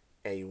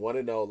 and you want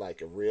to know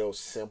like a real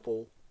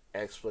simple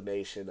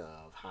explanation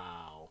of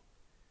how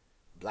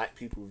black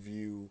people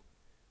view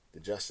the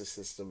justice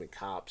system and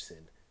cops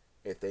and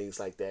things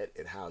like that,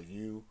 and how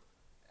you,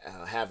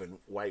 having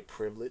white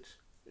privilege,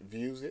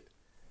 views it,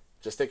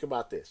 just think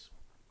about this,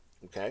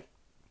 okay?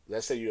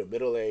 Let's say you're a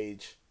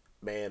middle-aged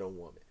man or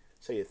woman.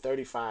 Say you're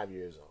 35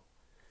 years old.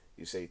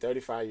 You say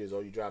 35 years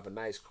old, you drive a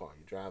nice car.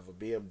 You drive a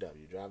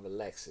BMW, you drive a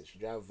Lexus, you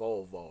drive a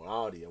Volvo, an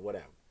Audi, or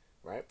whatever,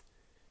 right?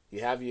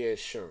 You have your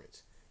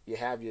insurance. You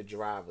have your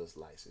driver's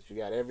license. You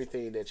got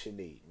everything that you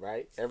need,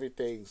 right?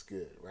 Everything's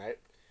good, right?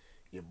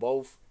 You're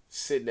both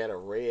sitting at a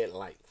red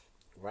light,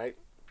 right?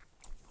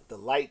 The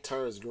light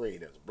turns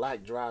green. There's a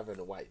black driver and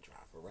a white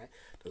driver, right?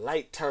 The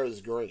light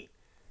turns green.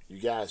 You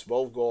guys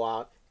both go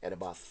out at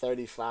about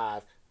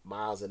 35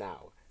 miles an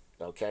hour,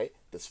 okay?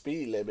 The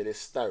speed limit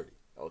is 30,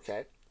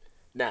 okay?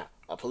 Now,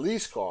 a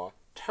police car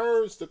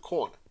turns the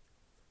corner,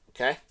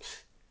 okay?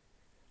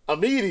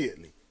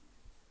 Immediately,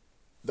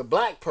 the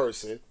black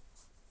person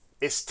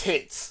is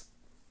tense,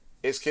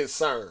 is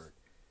concerned,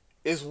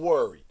 is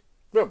worried.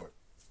 Remember,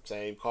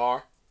 same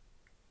car,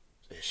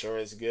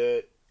 insurance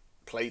good,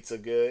 plates are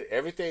good,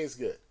 everything's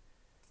good.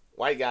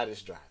 White guy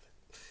is driving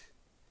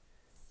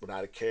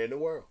without a care in the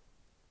world.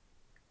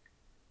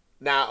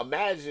 Now,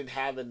 imagine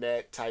having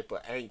that type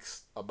of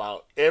angst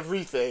about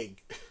everything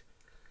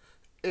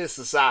in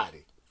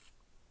society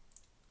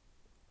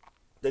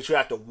that you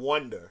have to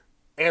wonder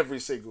every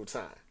single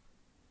time.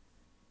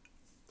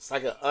 It's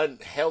like an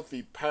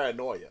unhealthy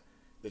paranoia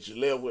that you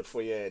live with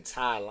for your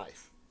entire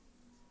life.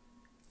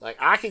 Like,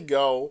 I could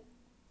go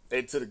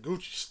into the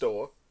Gucci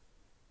store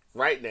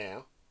right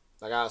now,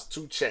 like I was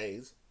 2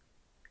 Chainz,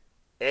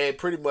 and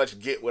pretty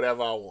much get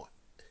whatever I want.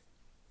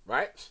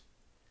 Right?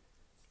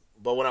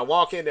 But when I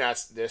walk in there,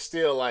 they're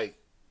still like,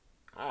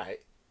 all right,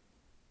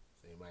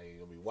 anybody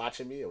gonna be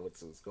watching me or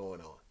what's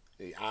going on?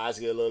 The eyes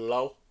get a little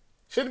low.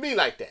 Shouldn't be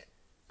like that.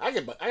 I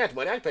got the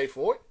money. I can pay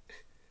for it.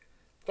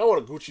 If I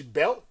want a Gucci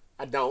belt,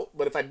 I don't.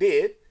 But if I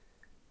did,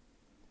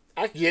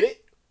 I can get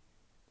it.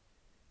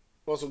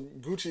 Want some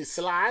Gucci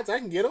slides? I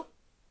can get them.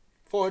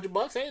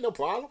 $400, ain't no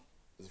problem.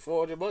 Is it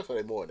 $400 or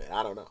they more than that?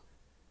 I don't know.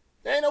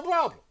 There ain't no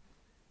problem.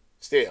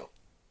 Still,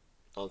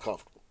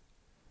 uncomfortable.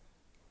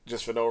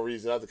 Just for no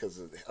reason other because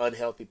of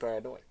unhealthy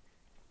paranoia.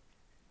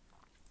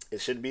 It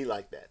shouldn't be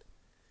like that.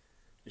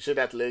 You shouldn't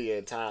have to live your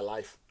entire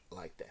life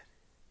like that.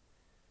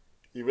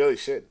 You really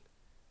shouldn't.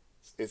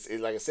 It's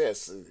like I said,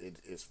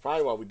 it's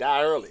probably why we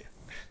die earlier.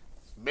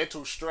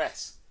 Mental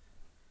stress.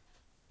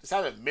 Just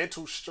having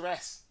mental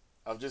stress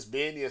of just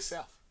being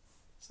yourself.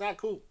 It's not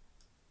cool.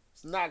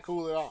 It's not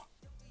cool at all.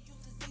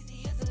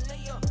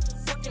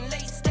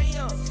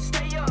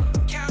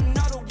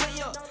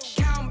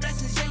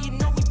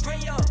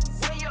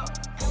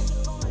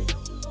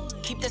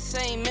 Keep the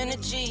same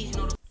energy.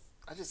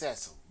 I just had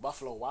some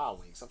Buffalo Wild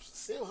Wings. I'm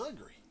still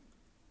hungry.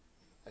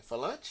 Like for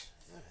lunch?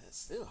 Yeah, it's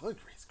still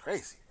hungry. It's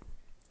crazy.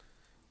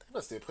 They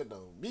must have put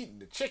no meat in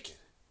the chicken.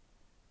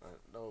 Or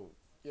no,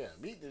 yeah,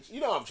 meat in the, you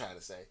know what I'm trying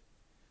to say.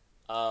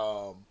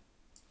 Um,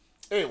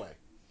 anyway,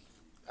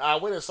 I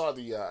went and saw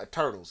the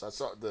Eternals. I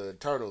saw the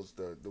Eternals,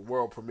 the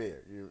world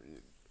premiere.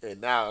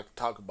 And now I can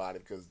talk about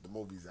it because the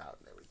movie's out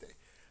and everything.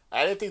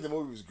 I didn't think the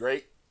movie was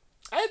great.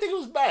 I didn't think it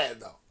was bad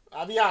though.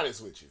 I'll be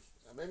honest with you.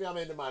 Maybe I'm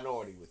in the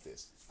minority with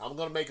this. I'm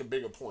gonna make a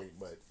bigger point,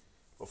 but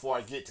before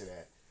I get to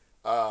that,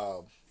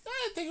 I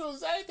didn't think it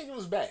was. I didn't think it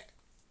was bad.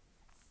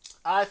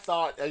 I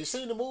thought. Have you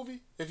seen the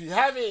movie? If you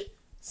haven't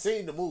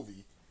seen the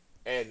movie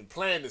and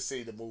plan to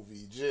see the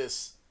movie,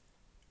 just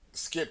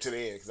skip to the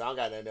end because I don't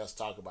got nothing else to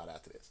talk about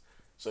after this.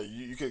 So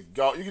you could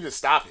go. You can just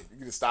stop it. You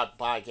can just stop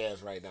the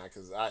podcast right now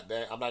because I'm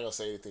not gonna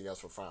say anything else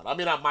for fun. I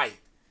mean, I might.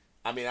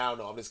 I mean, I don't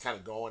know. I'm just kind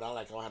of going. I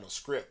don't have no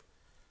script.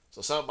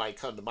 So something might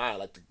come to mind,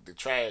 like the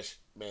trash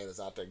man is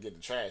out there getting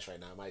the trash right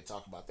now. I might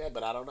talk about that,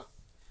 but I don't know.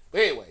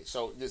 But anyway,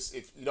 so just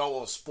if you don't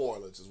want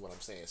spoilers, is what I'm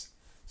saying.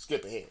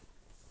 Skip ahead.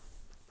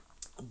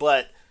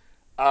 But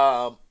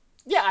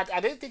yeah,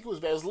 I didn't think it was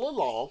bad. It was a little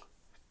long,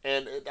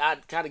 and I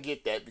kind of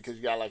get that because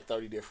you got like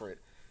 30 different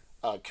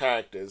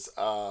characters.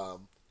 The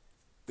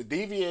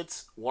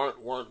deviants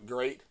weren't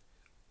great.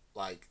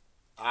 Like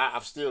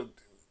I'm still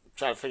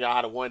trying to figure out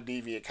how the one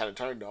deviant kind of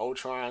turned to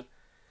Ultron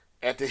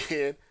at the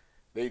end.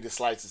 They just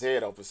sliced his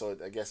head open, so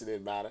I guess it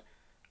didn't matter.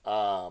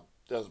 There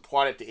was a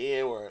part at the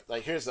end where,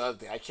 like, here's the other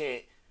thing. I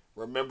can't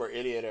remember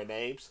any of their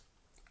names.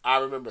 I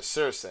remember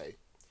Cersei.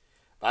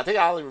 But I think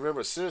I only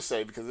remember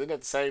Cersei because isn't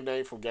that the same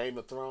name from Game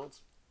of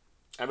Thrones?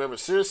 I remember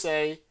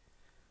Cersei,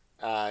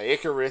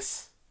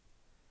 Icarus,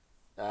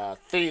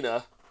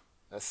 Athena.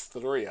 That's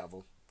three of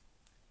them.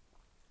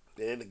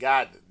 Then the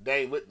guy,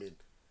 Dane Whitman,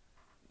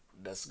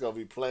 that's going to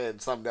be playing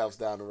something else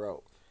down the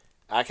road.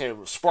 I can't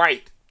remember.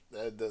 Sprite.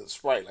 The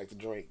Sprite, like the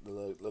drink,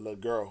 the little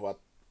girl who I'm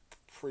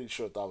pretty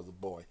sure thought was a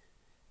boy.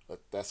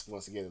 But that's,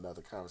 once again,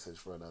 another conversation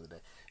for another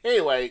day.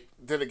 Anyway,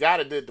 then the guy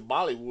that did the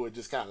Bollywood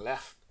just kind of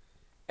left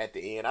at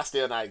the end. I'm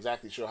still not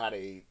exactly sure how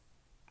they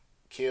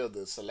killed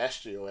the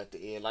Celestial at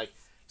the end. Like,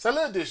 it's a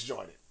little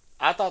disjointed.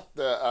 I thought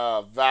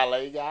the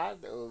valet guy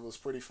was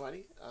pretty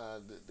funny.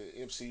 The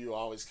MCU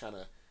always kind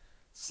of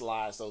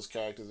slides those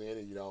characters in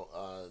and you don't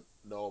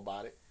know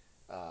about it.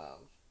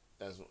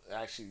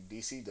 Actually,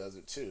 DC does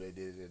it too. They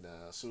did it in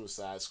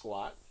Suicide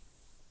Squad.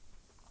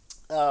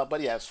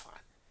 But yeah, it's fine.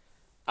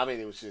 I mean,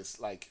 it was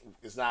just like,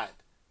 it's not,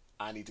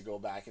 I need to go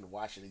back and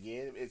watch it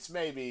again. It's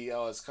maybe,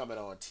 it's coming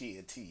on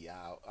TNT.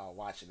 I'll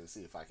watch it and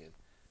see if I can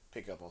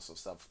pick up on some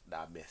stuff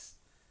that I missed.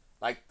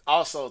 Like,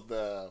 also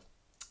the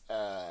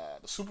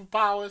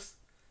superpowers,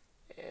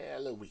 yeah, a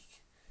little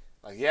weak.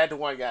 Like, you had the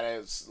one guy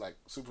that was like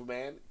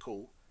Superman,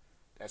 cool.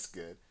 That's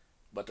good.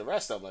 But the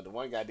rest of them, like the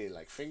one guy did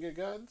like finger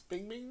guns,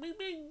 bing, bing, bing,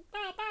 bing,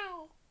 bow,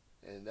 bow.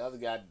 And the other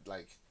guy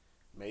like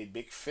made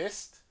big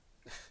fist.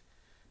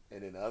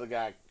 And then the other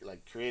guy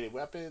like created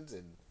weapons,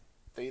 and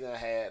Athena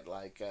had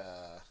like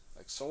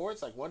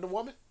swords, like Wonder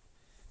Woman.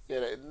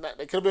 Yeah,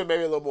 they could have been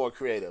maybe a little more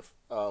creative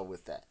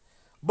with that.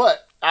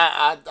 But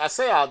I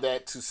say all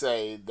that to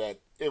say that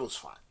it was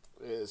fine.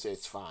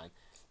 It's fine.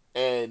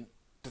 And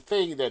the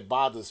thing that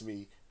bothers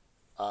me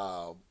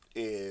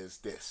is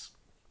this.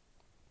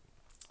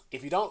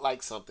 If you don't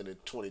like something in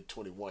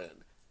 2021,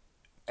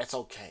 that's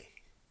okay.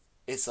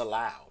 It's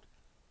allowed.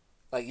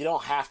 Like, you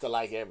don't have to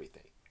like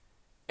everything.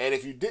 And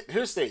if you did,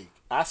 here's the thing.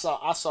 I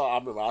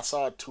remember I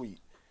saw a tweet,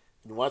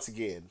 and once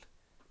again,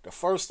 the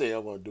first thing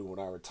I'm gonna do when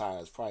I retire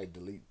is probably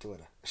delete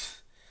Twitter,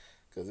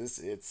 because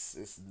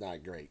it's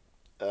not great.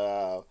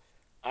 I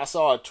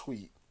saw a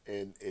tweet,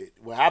 and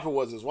what happened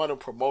was one of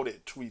the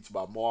promoted tweets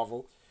by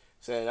Marvel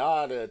saying,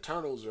 the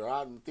Eternals are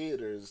out in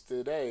theaters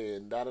today,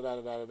 and da da da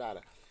da da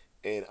da.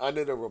 And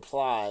under the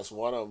replies,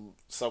 one of them,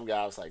 some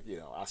guy was like,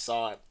 I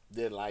saw it,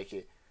 didn't like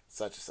it,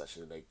 such and such.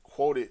 And they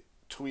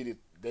tweeted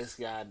this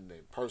guy, and the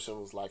person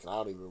was like, and I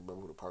don't even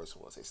remember who the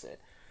person was. They said,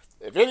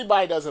 if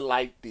anybody doesn't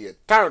like the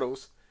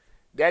Eternals,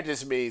 that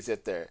just means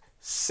that they're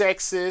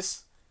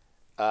sexist,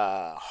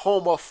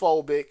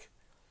 homophobic,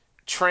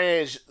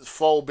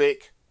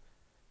 transphobic,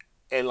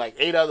 and like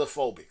 8 other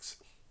phobics.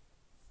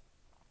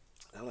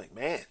 And I'm like,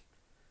 man,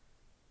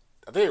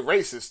 I think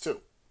racist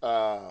too.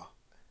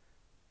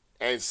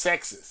 And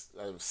sexist.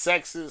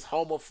 Sexist,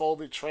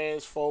 homophobic,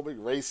 transphobic,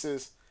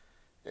 racist,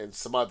 and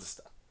some other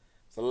stuff.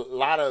 It's a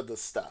lot of the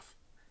stuff.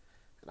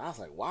 And I was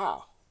like,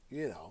 wow,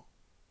 maybe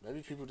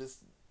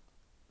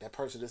that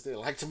person just didn't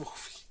like the movie.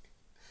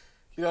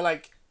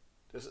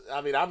 I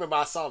remember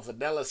I saw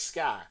Vanilla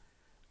Sky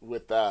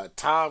with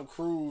Tom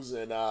Cruise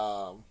and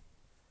I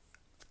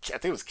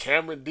think it was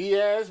Cameron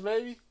Diaz,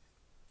 maybe?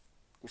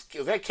 Was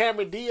that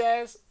Cameron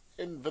Diaz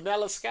in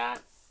Vanilla Sky?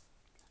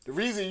 The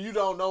reason you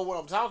don't know what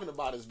I'm talking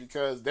about is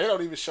because they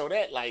don't even show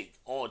that like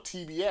on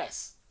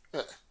TBS.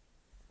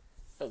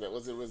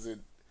 Was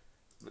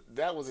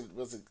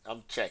it?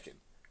 I'm checking.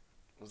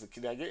 Was it?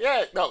 Can I get?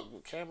 Yeah, no.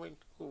 Cameron.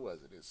 Who was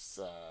it? It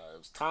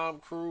was Tom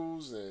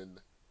Cruise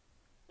and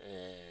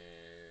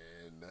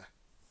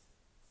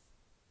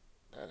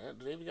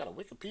do they even got a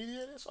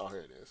Wikipedia of this? Oh, here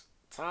it is.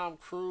 Tom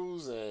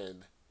Cruise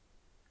and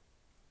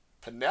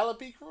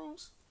Penelope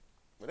Cruz?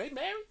 Were they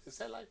married? Is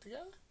that like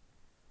together?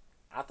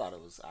 I thought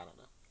it was. I don't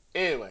know.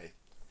 Anyway,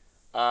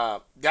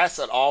 that's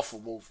an awful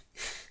movie.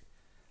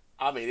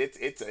 I mean,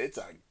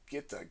 it's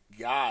a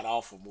god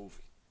awful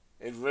movie.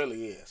 It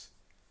really is.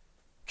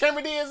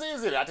 Cameron Diaz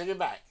is in it. I take it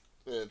back.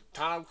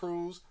 Tom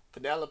Cruise,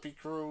 Penelope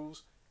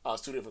Cruz. Oh,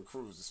 it's two different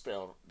Cruzes,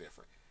 spelled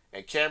different.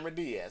 And Cameron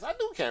Diaz. I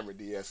knew Cameron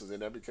Diaz was in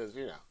there because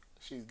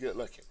she's good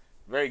looking.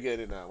 Very good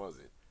in what was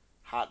it?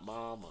 Hot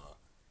Mom or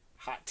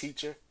Hot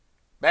Teacher?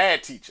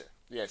 Bad Teacher.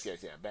 Yes.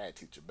 Bad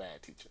Teacher.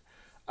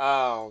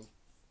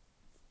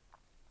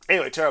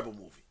 Anyway, terrible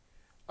movie.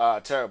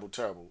 Terrible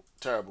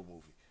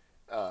movie.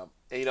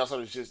 And so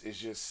it's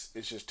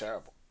just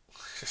terrible.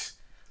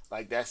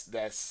 Like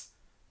that's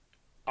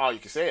all you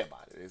can say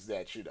about it is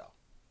that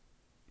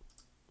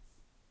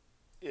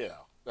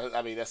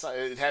I mean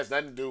it has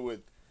nothing to do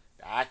with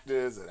the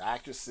actors or the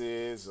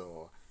actresses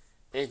or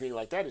anything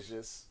like that.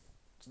 It's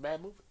a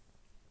bad movie.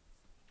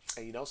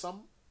 And you know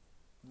something?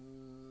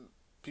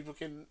 People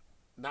can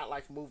not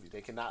like a movie.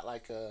 They cannot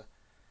like a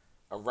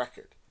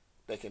record.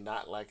 They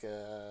cannot like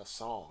a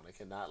song. They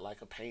cannot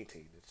like a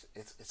painting.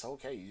 It's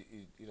okay.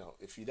 You know,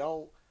 if you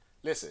don't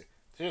listen,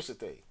 here's the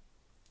thing.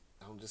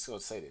 I'm just gonna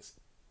say this.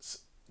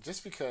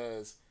 Just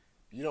because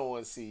you don't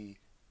want to see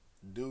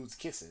dudes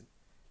kissing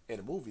in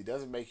a movie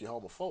doesn't make you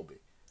homophobic.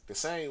 The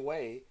same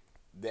way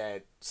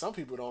that some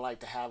people don't like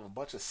to have a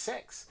bunch of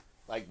sex,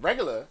 like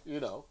regular,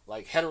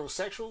 like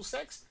heterosexual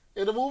sex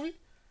in a movie.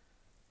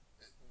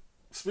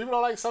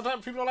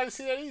 Sometimes people don't like to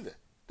see that either.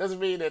 Doesn't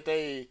mean that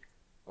they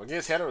are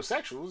against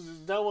heterosexuals,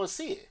 just don't want to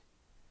see it.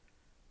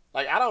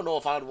 Like, I don't know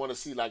if I would want to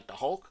see, like, the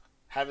Hulk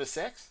having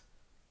sex.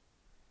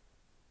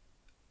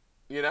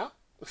 You know?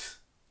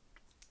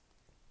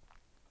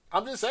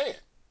 I'm just saying.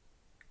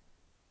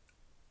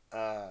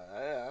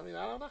 I mean,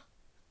 I don't know.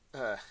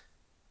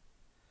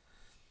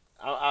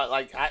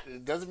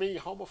 It doesn't mean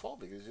you're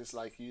homophobic. It's just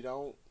like you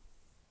don't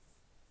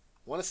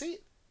want to see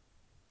it.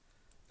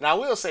 And I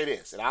will say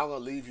this, and I'm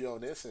gonna leave you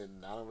on this,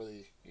 and I don't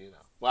really,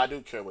 well, I do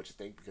care what you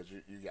think because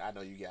I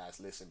know you guys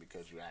listen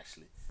because you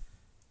actually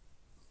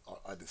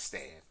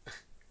understand,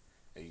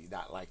 and you're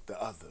not like the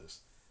others.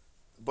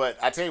 But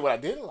I tell you what I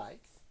didn't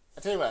like.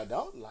 I tell you what I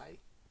don't like.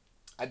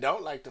 I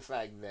don't like the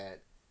fact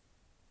that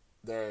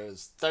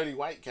there's 30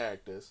 white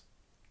characters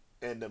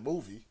in the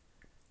movie,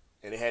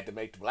 and they had to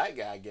make the black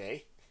guy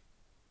gay.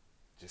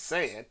 Just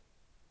saying.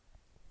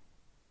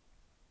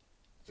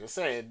 Just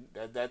saying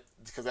that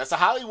because that's a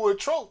Hollywood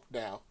trope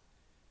now.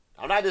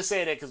 I'm not just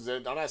saying that because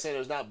I'm not saying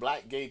there's not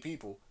black gay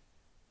people.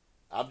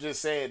 I'm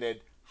just saying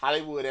that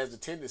Hollywood has a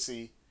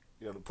tendency,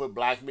 to put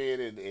black men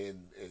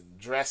in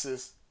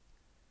dresses.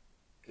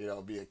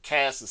 Be a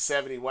cast of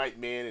 70 white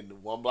men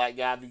and one black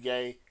guy be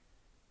gay.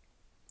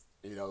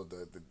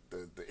 The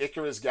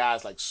Icarus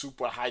guy's like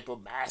super hyper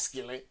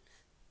masculine.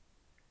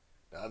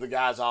 The other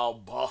guy's all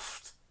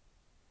buffed.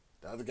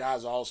 The other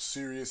guy's all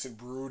serious and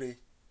brooding.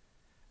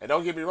 And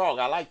don't get me wrong,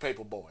 I like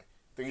Paperboy. I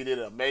think he did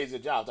an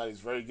amazing job. I thought he was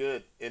very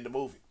good in the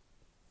movie.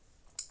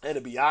 And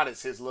to be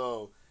honest, his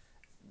little,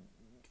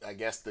 I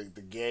guess the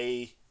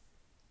gay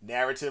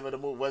narrative of the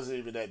movie wasn't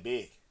even that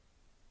big.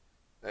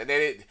 And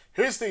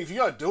here's the thing, if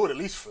you're going to do it, at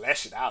least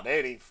flesh it out. They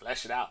didn't even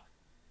flesh it out.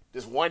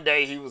 Just one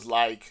day he was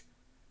like,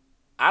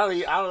 I don't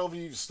know if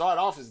he even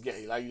started off as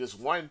gay. Like just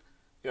one,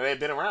 they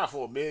had been around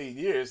for 1,000,000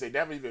 years. They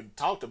never even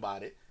talked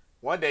about it.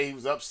 One day he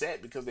was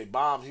upset because they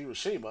bombed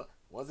Hiroshima.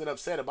 Wasn't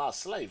upset about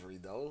slavery,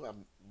 though,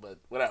 but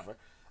whatever.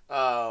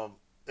 And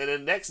then the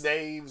next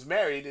day, he was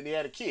married and he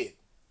had a kid.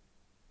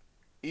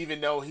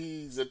 Even though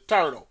he's a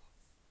turtle.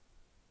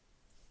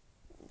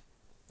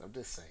 I'm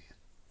just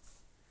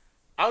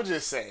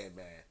saying,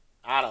 man.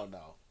 I don't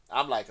know.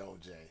 I'm like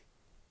OJ.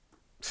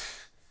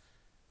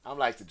 I'm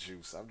like the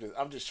juice.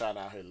 I'm just trying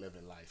out here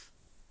living life.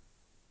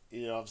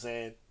 You know what I'm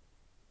saying?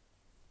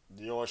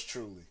 Yours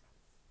truly.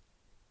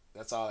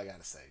 That's all I got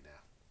to say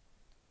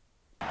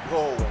now. Go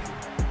away.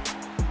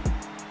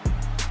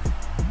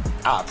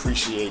 I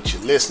appreciate you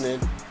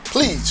listening.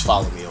 Please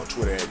follow me on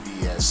Twitter at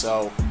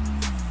BSO,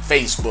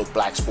 Facebook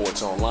Black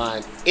Sports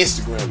Online,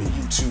 Instagram and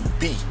YouTube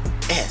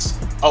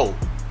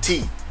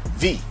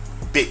BSOTV.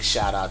 Big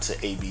shout out to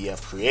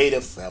ABF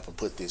Creative for helping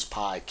put this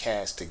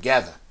podcast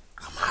together.